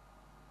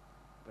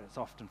 but it's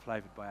often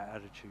flavored by our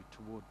attitude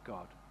toward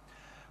God.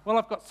 Well,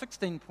 I've got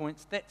 16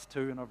 points, that's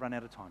 2, and I've run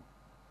out of time.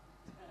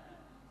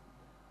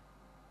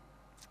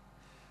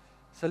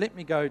 So let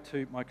me go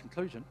to my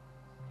conclusion.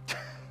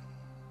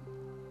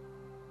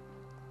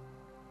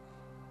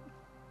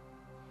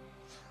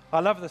 I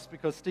love this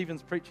because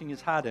Stephen's preaching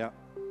his heart out.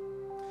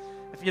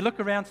 If you look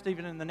around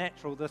Stephen in the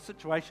natural, the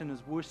situation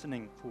is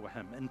worsening for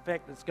him. In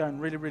fact, it's going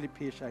really, really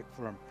pear-shaped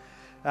for him.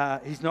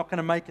 He's not going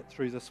to make it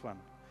through this one.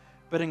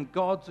 But in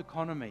God's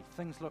economy,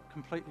 things look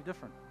completely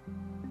different.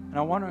 And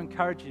I want to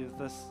encourage you with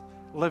this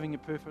living a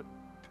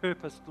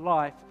purposed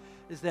life,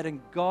 is that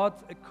in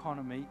God's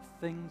economy,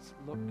 things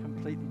look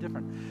completely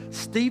different.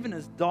 Stephen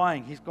is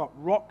dying. He's got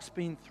rocks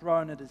being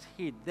thrown at his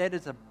head. That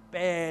is a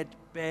bad,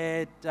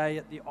 bad day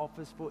at the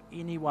office for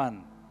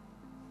anyone.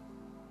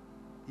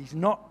 He's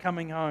not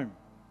coming home.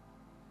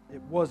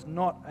 It was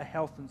not a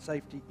health and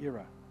safety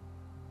era.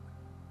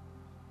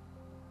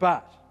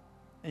 But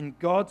in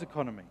God's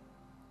economy,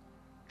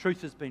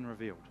 truth has been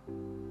revealed.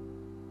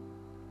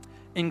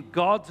 In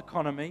God's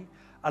economy,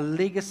 a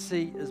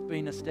legacy has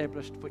been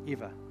established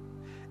forever.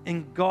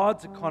 In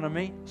God's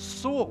economy,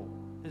 Saul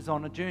is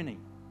on a journey.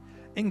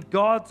 In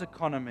God's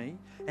economy,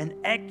 an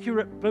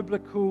accurate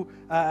biblical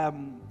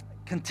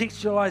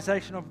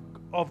contextualization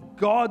of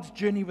God's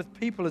journey with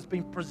people has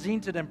been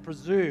presented and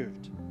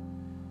preserved.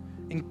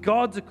 In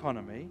God's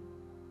economy,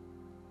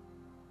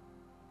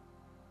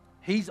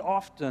 He's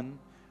often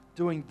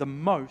doing the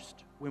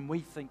most when we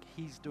think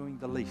He's doing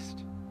the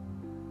least.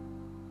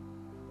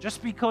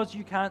 Just because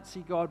you can't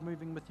see God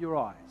moving with your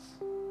eyes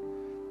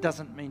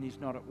doesn't mean He's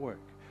not at work.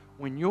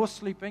 When you're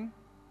sleeping,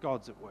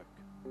 God's at work.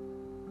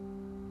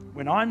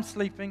 When I'm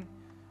sleeping,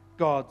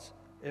 God's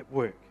at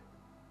work.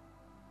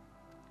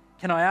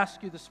 Can I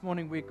ask you this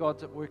morning where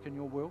God's at work in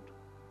your world?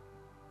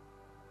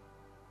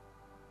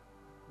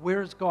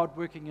 Where is God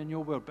working in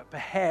your world? But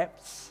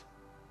perhaps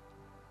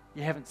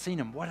you haven't seen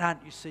Him. What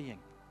aren't you seeing?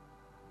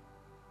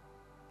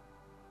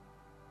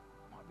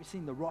 Might be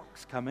seeing the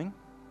rocks coming,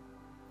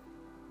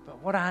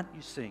 but what aren't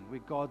you seeing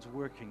where God's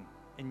working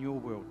in your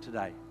world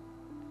today?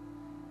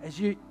 As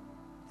you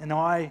and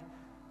I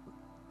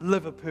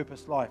live a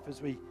purpose life,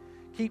 as we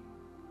keep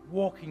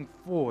walking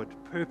forward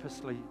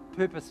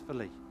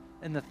purposefully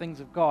in the things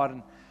of God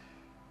and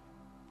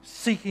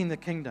seeking the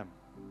kingdom,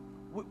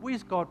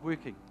 where's God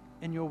working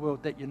in your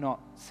world that you're not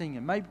seeing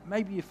Him?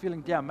 Maybe you're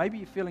feeling down. Maybe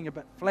you're feeling a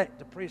bit flat,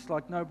 depressed,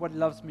 like nobody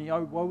loves me.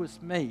 Oh, woe is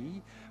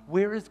me.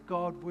 Where is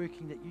God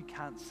working that you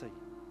can't see?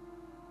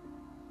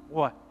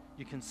 Or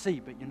you can see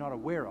but you're not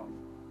aware of?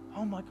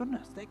 Oh my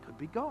goodness, that could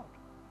be God.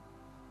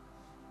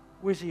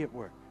 Where's He at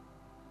work?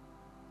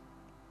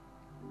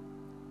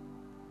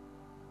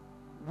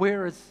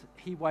 Where is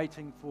He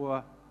waiting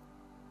for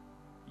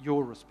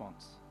your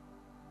response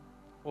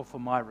or for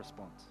my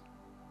response?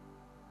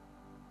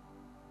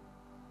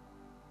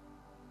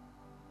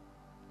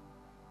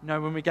 You know,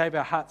 when we gave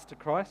our hearts to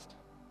Christ,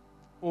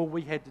 all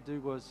we had to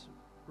do was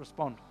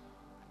respond.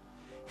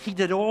 He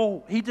did it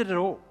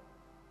all.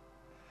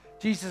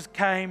 Jesus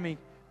came, He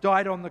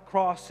died on the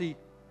cross, He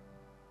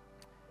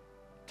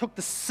took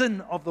the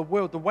sin of the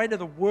world, the weight of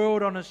the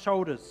world on His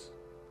shoulders.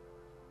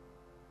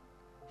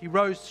 He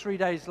rose 3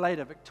 days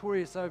later,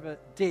 victorious over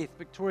death,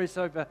 victorious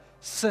over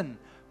sin.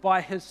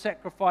 By His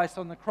sacrifice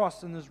on the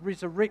cross and His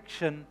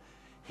resurrection,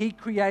 He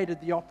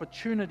created the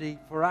opportunity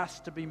for us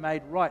to be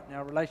made right in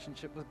our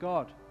relationship with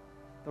God.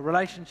 The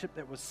relationship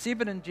that was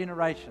severed in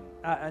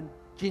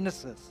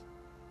Genesis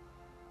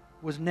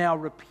was now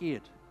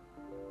repaired.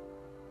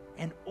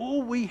 And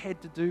all we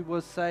had to do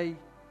was say,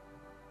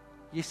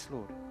 yes,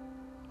 Lord,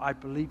 I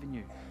believe in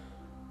You.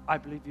 I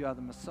believe You are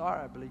the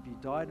Messiah. I believe You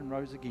died and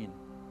rose again.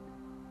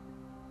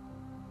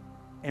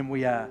 And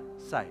we are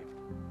saved.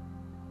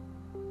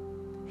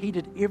 He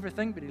did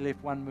everything, but He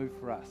left one move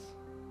for us.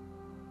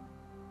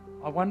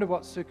 I wonder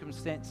what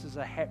circumstances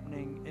are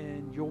happening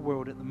in your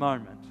world at the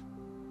moment.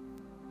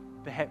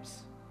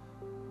 Perhaps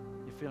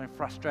you're feeling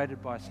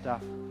frustrated by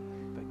stuff,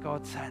 but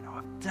God's saying,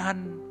 I've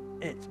done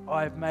it.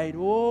 I've made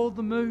all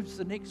the moves.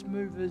 The next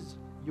move is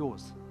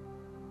yours.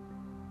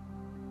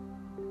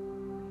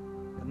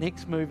 The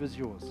next move is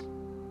yours.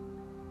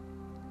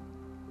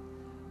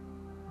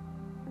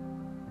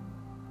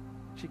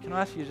 Actually, can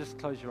I ask you to just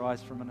close your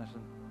eyes for a minute?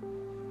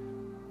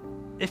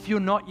 And if you're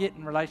not yet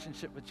in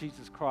relationship with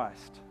Jesus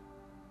Christ,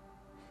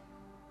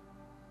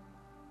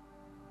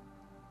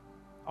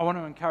 I want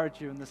to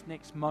encourage you in this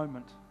next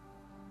moment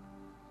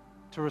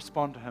to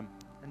respond to Him.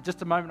 In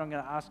just a moment, I'm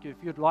going to ask you if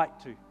you'd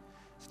like to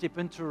step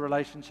into a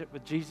relationship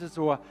with Jesus,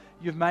 or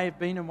you may have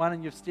been in one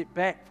and you've stepped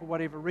back for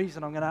whatever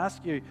reason. I'm going to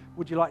ask you,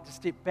 would you like to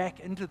step back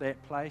into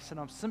that place? And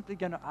I'm simply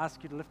going to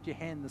ask you to lift your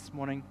hand this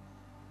morning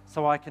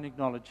so I can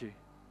acknowledge you.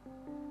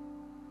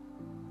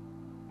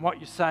 And what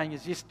you're saying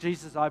is, yes,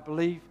 Jesus, I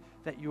believe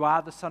that you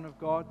are the Son of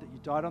God, that you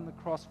died on the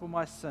cross for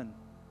my sin.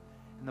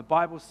 And the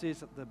Bible says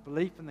that the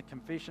belief and the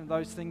confession of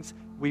those things,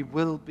 we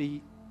will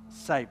be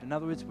saved. In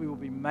other words, we will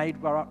be made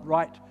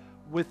right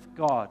with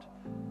God.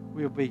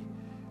 We will be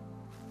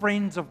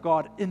friends of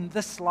God in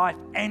this life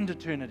and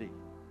eternity.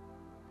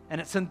 And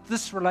it's in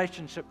this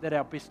relationship that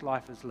our best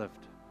life is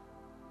lived.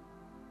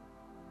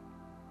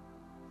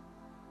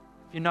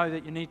 If you know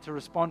that you need to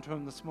respond to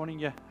Him this morning,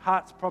 your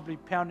heart's probably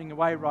pounding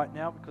away right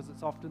now, because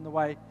it's often the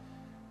way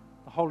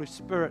the Holy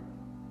Spirit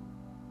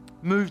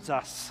moves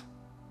us.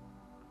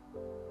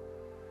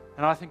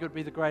 And I think it would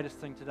be the greatest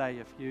thing today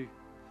if you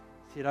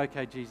said,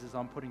 okay, Jesus,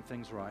 I'm putting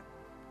things right.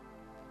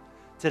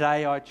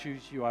 Today I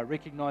choose you. I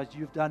recognize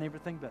you've done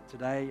everything, but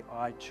today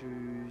I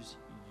choose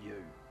you.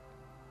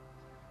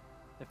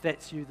 If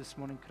that's you this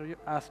morning, could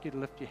I ask you to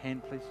lift your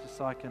hand, please, just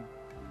so I can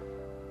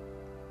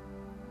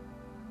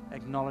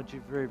acknowledge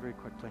you very, very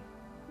quickly.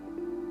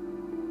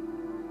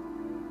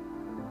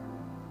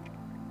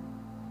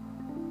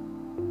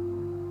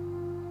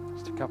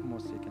 Just a couple more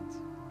seconds.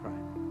 Great.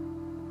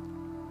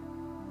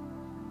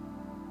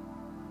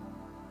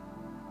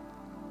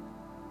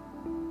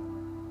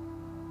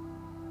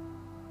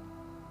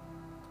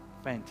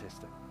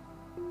 Fantastic.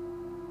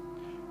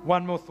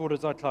 One more thought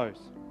as I close.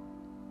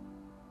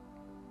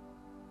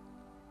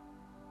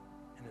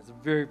 And it's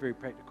a very, very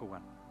practical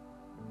one.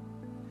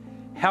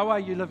 How are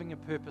you living a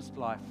purposed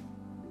life?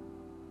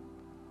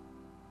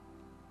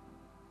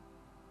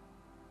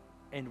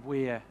 And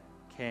where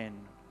can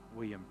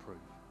we improve?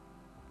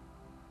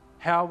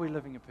 How are we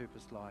living a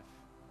purposed life?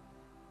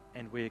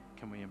 And where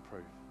can we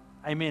improve?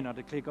 Amen. I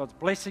declare God's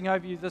blessing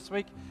over you this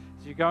week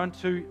as you go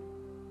into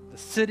the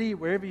city,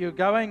 wherever you're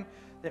going,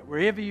 that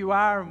wherever you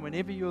are and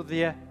whenever you're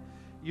there,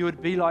 you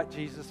would be like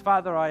Jesus.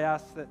 Father, I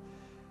ask that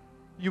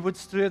you would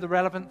stir the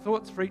relevant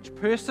thoughts for each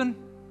person,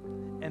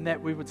 and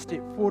that we would step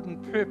forward in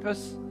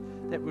purpose,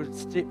 that we would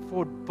step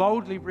forward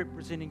boldly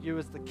representing you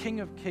as the King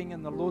of Kings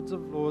and the Lords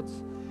of Lords.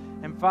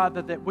 And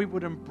Father, that we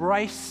would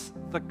embrace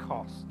the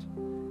cost.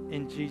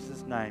 In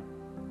Jesus' name,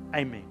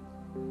 amen.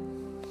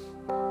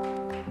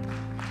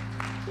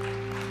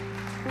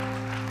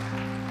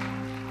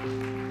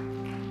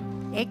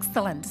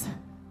 Excellent.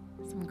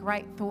 Some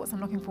great thoughts. I'm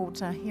looking forward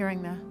to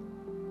hearing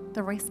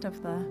the rest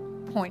of the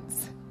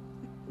points.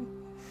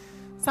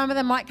 Some of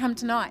them might come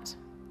tonight.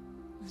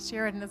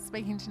 Sheridan is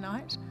speaking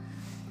tonight.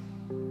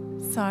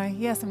 So,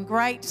 yeah, some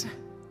great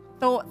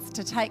thoughts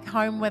to take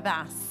home with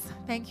us.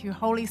 Thank you,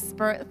 Holy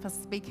Spirit, for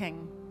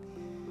speaking.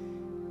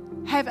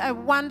 Have a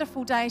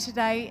wonderful day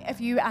today.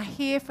 If you are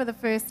here for the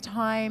first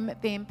time,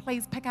 then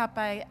please pick up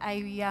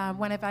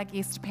one of our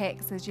guest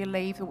packs as you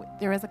leave.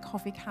 There is a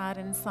coffee card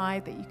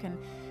inside that you can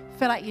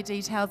fill out your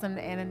details and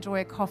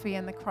enjoy a coffee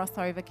in the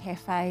Crossover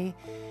Cafe.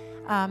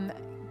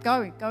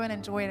 Go and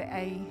enjoy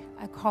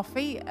a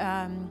coffee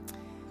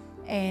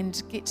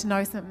and get to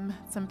know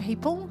some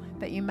people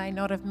that you may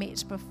not have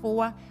met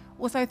before.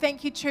 Also,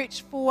 thank you,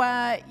 church, for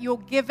your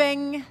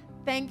giving.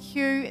 Thank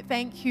you,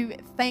 thank you,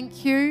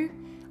 thank you.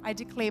 I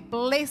declare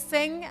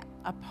blessing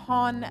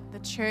upon the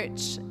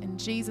church in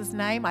Jesus'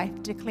 name. I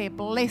declare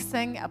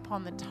blessing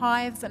upon the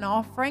tithes and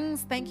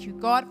offerings. Thank you,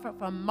 God,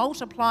 for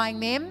multiplying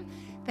them.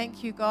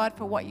 Thank you, God,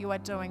 for what you are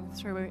doing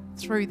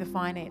through the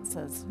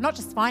finances. Not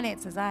just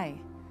finances,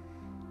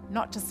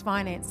 Not just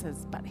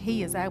finances, but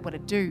He is able to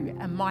do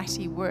a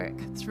mighty work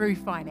through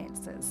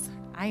finances.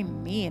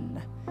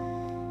 Amen.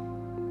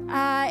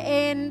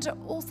 And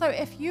also,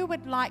 if you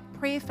would like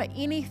prayer for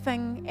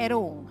anything at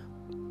all,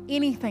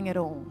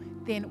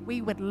 then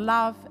we would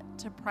love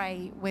to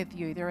pray with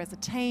you. There is a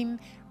team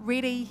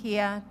ready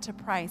here to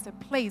pray. So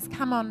please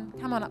come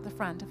on up the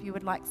front. If you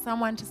would like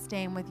someone to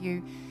stand with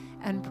you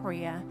in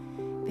prayer,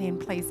 then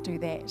please do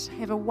that.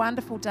 Have a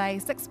wonderful day.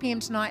 6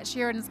 p.m. tonight,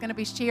 Sheridan's going to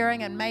be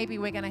sharing, and maybe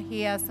we're going to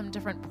hear some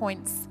different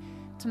points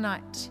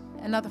tonight.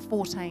 Another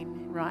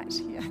 14, right?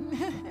 Yeah.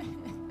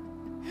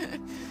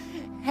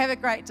 Have a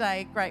great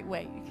day, great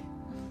week.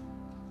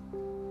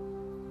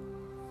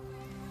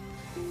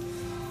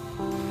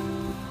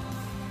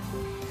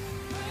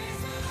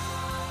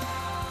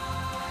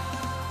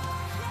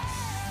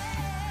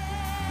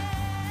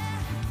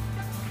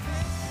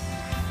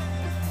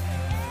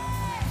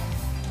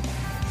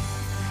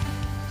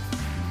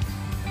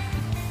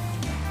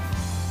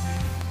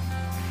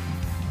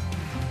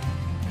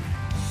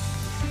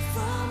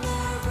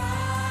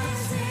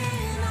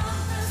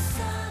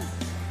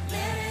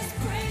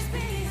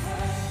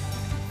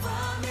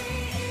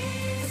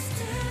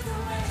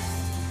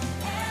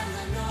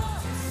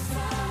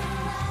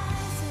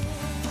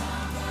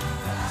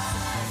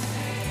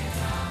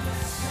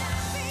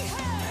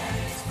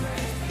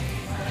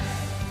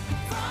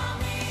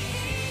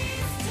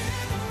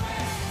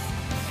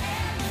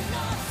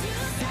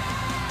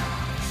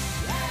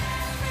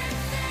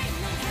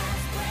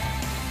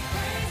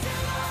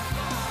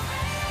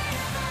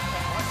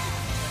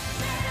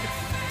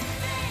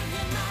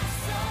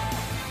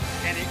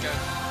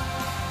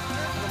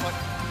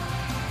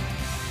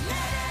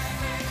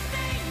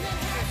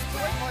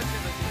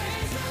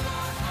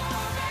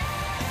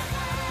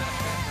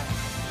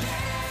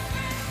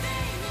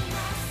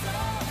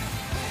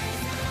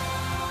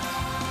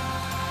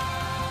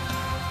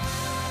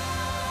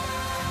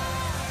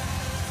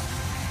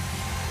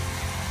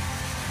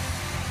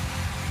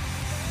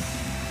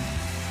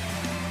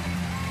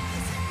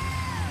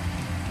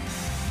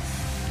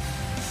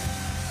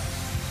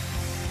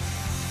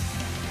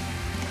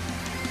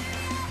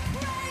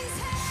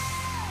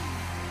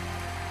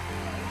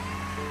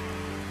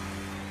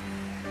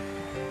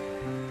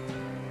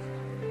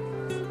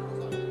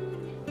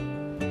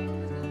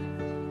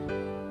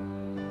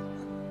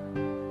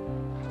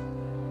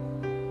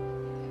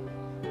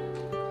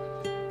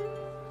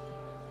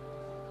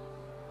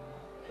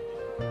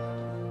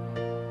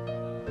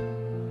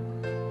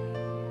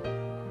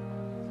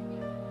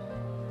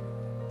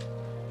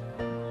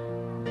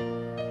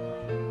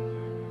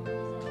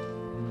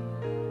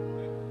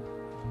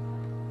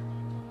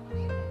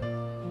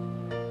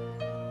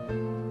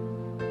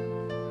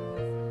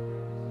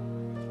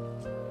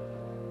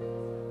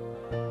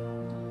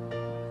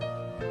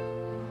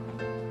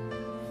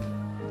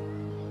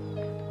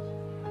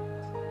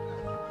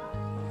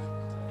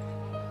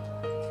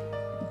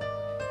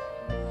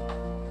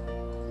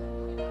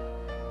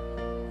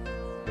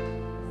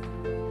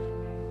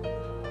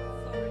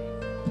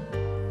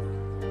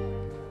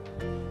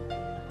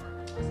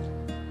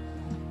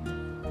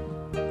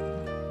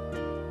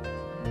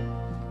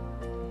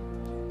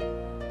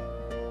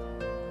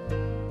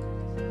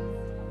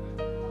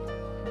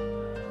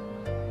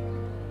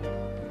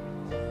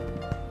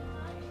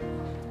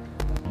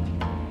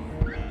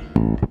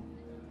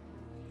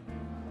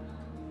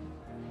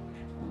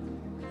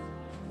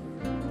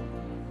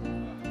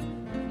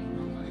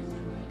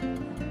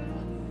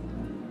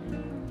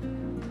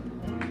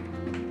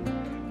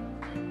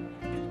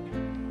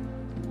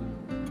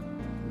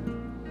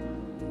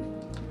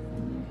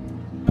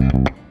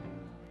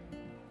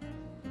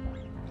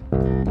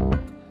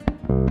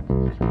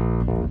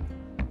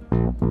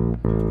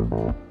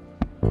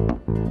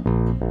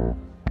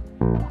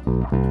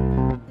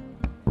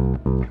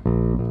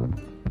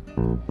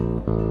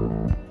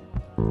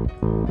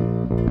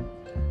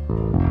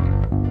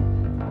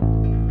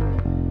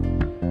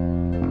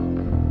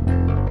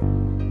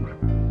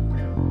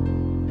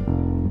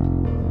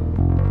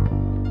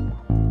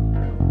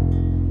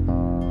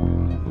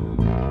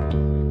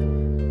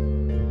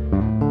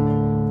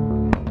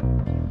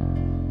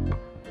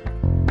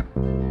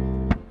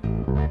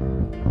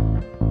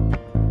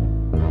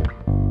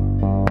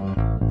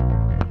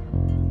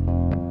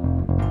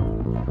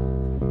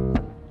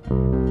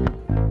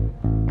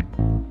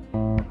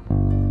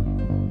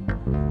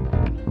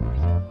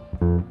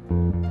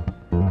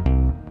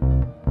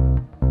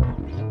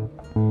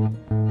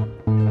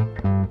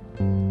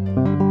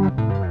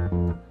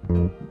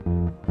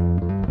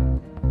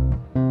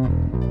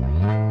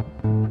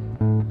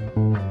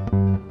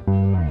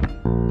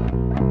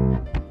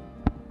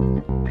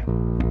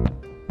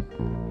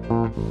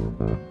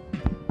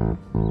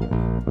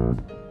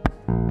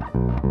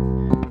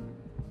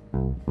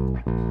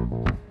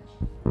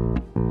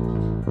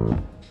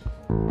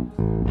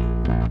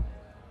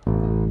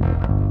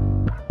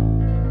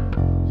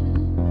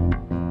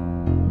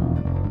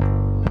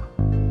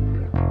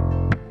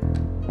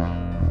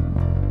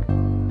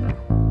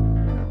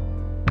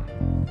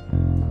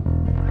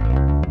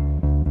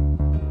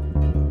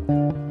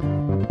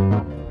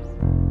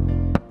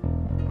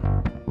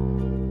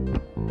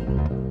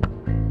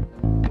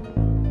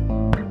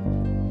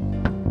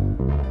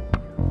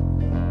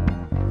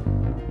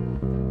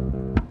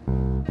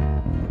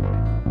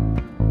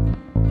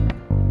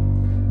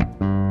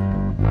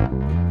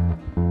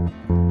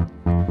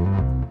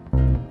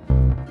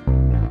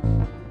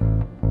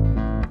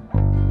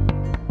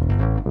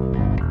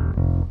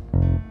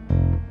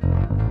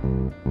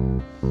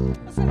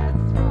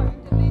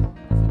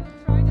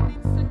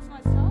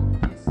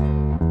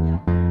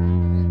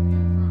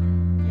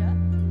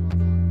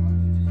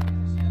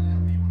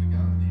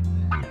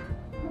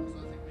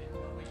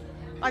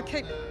 I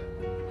keep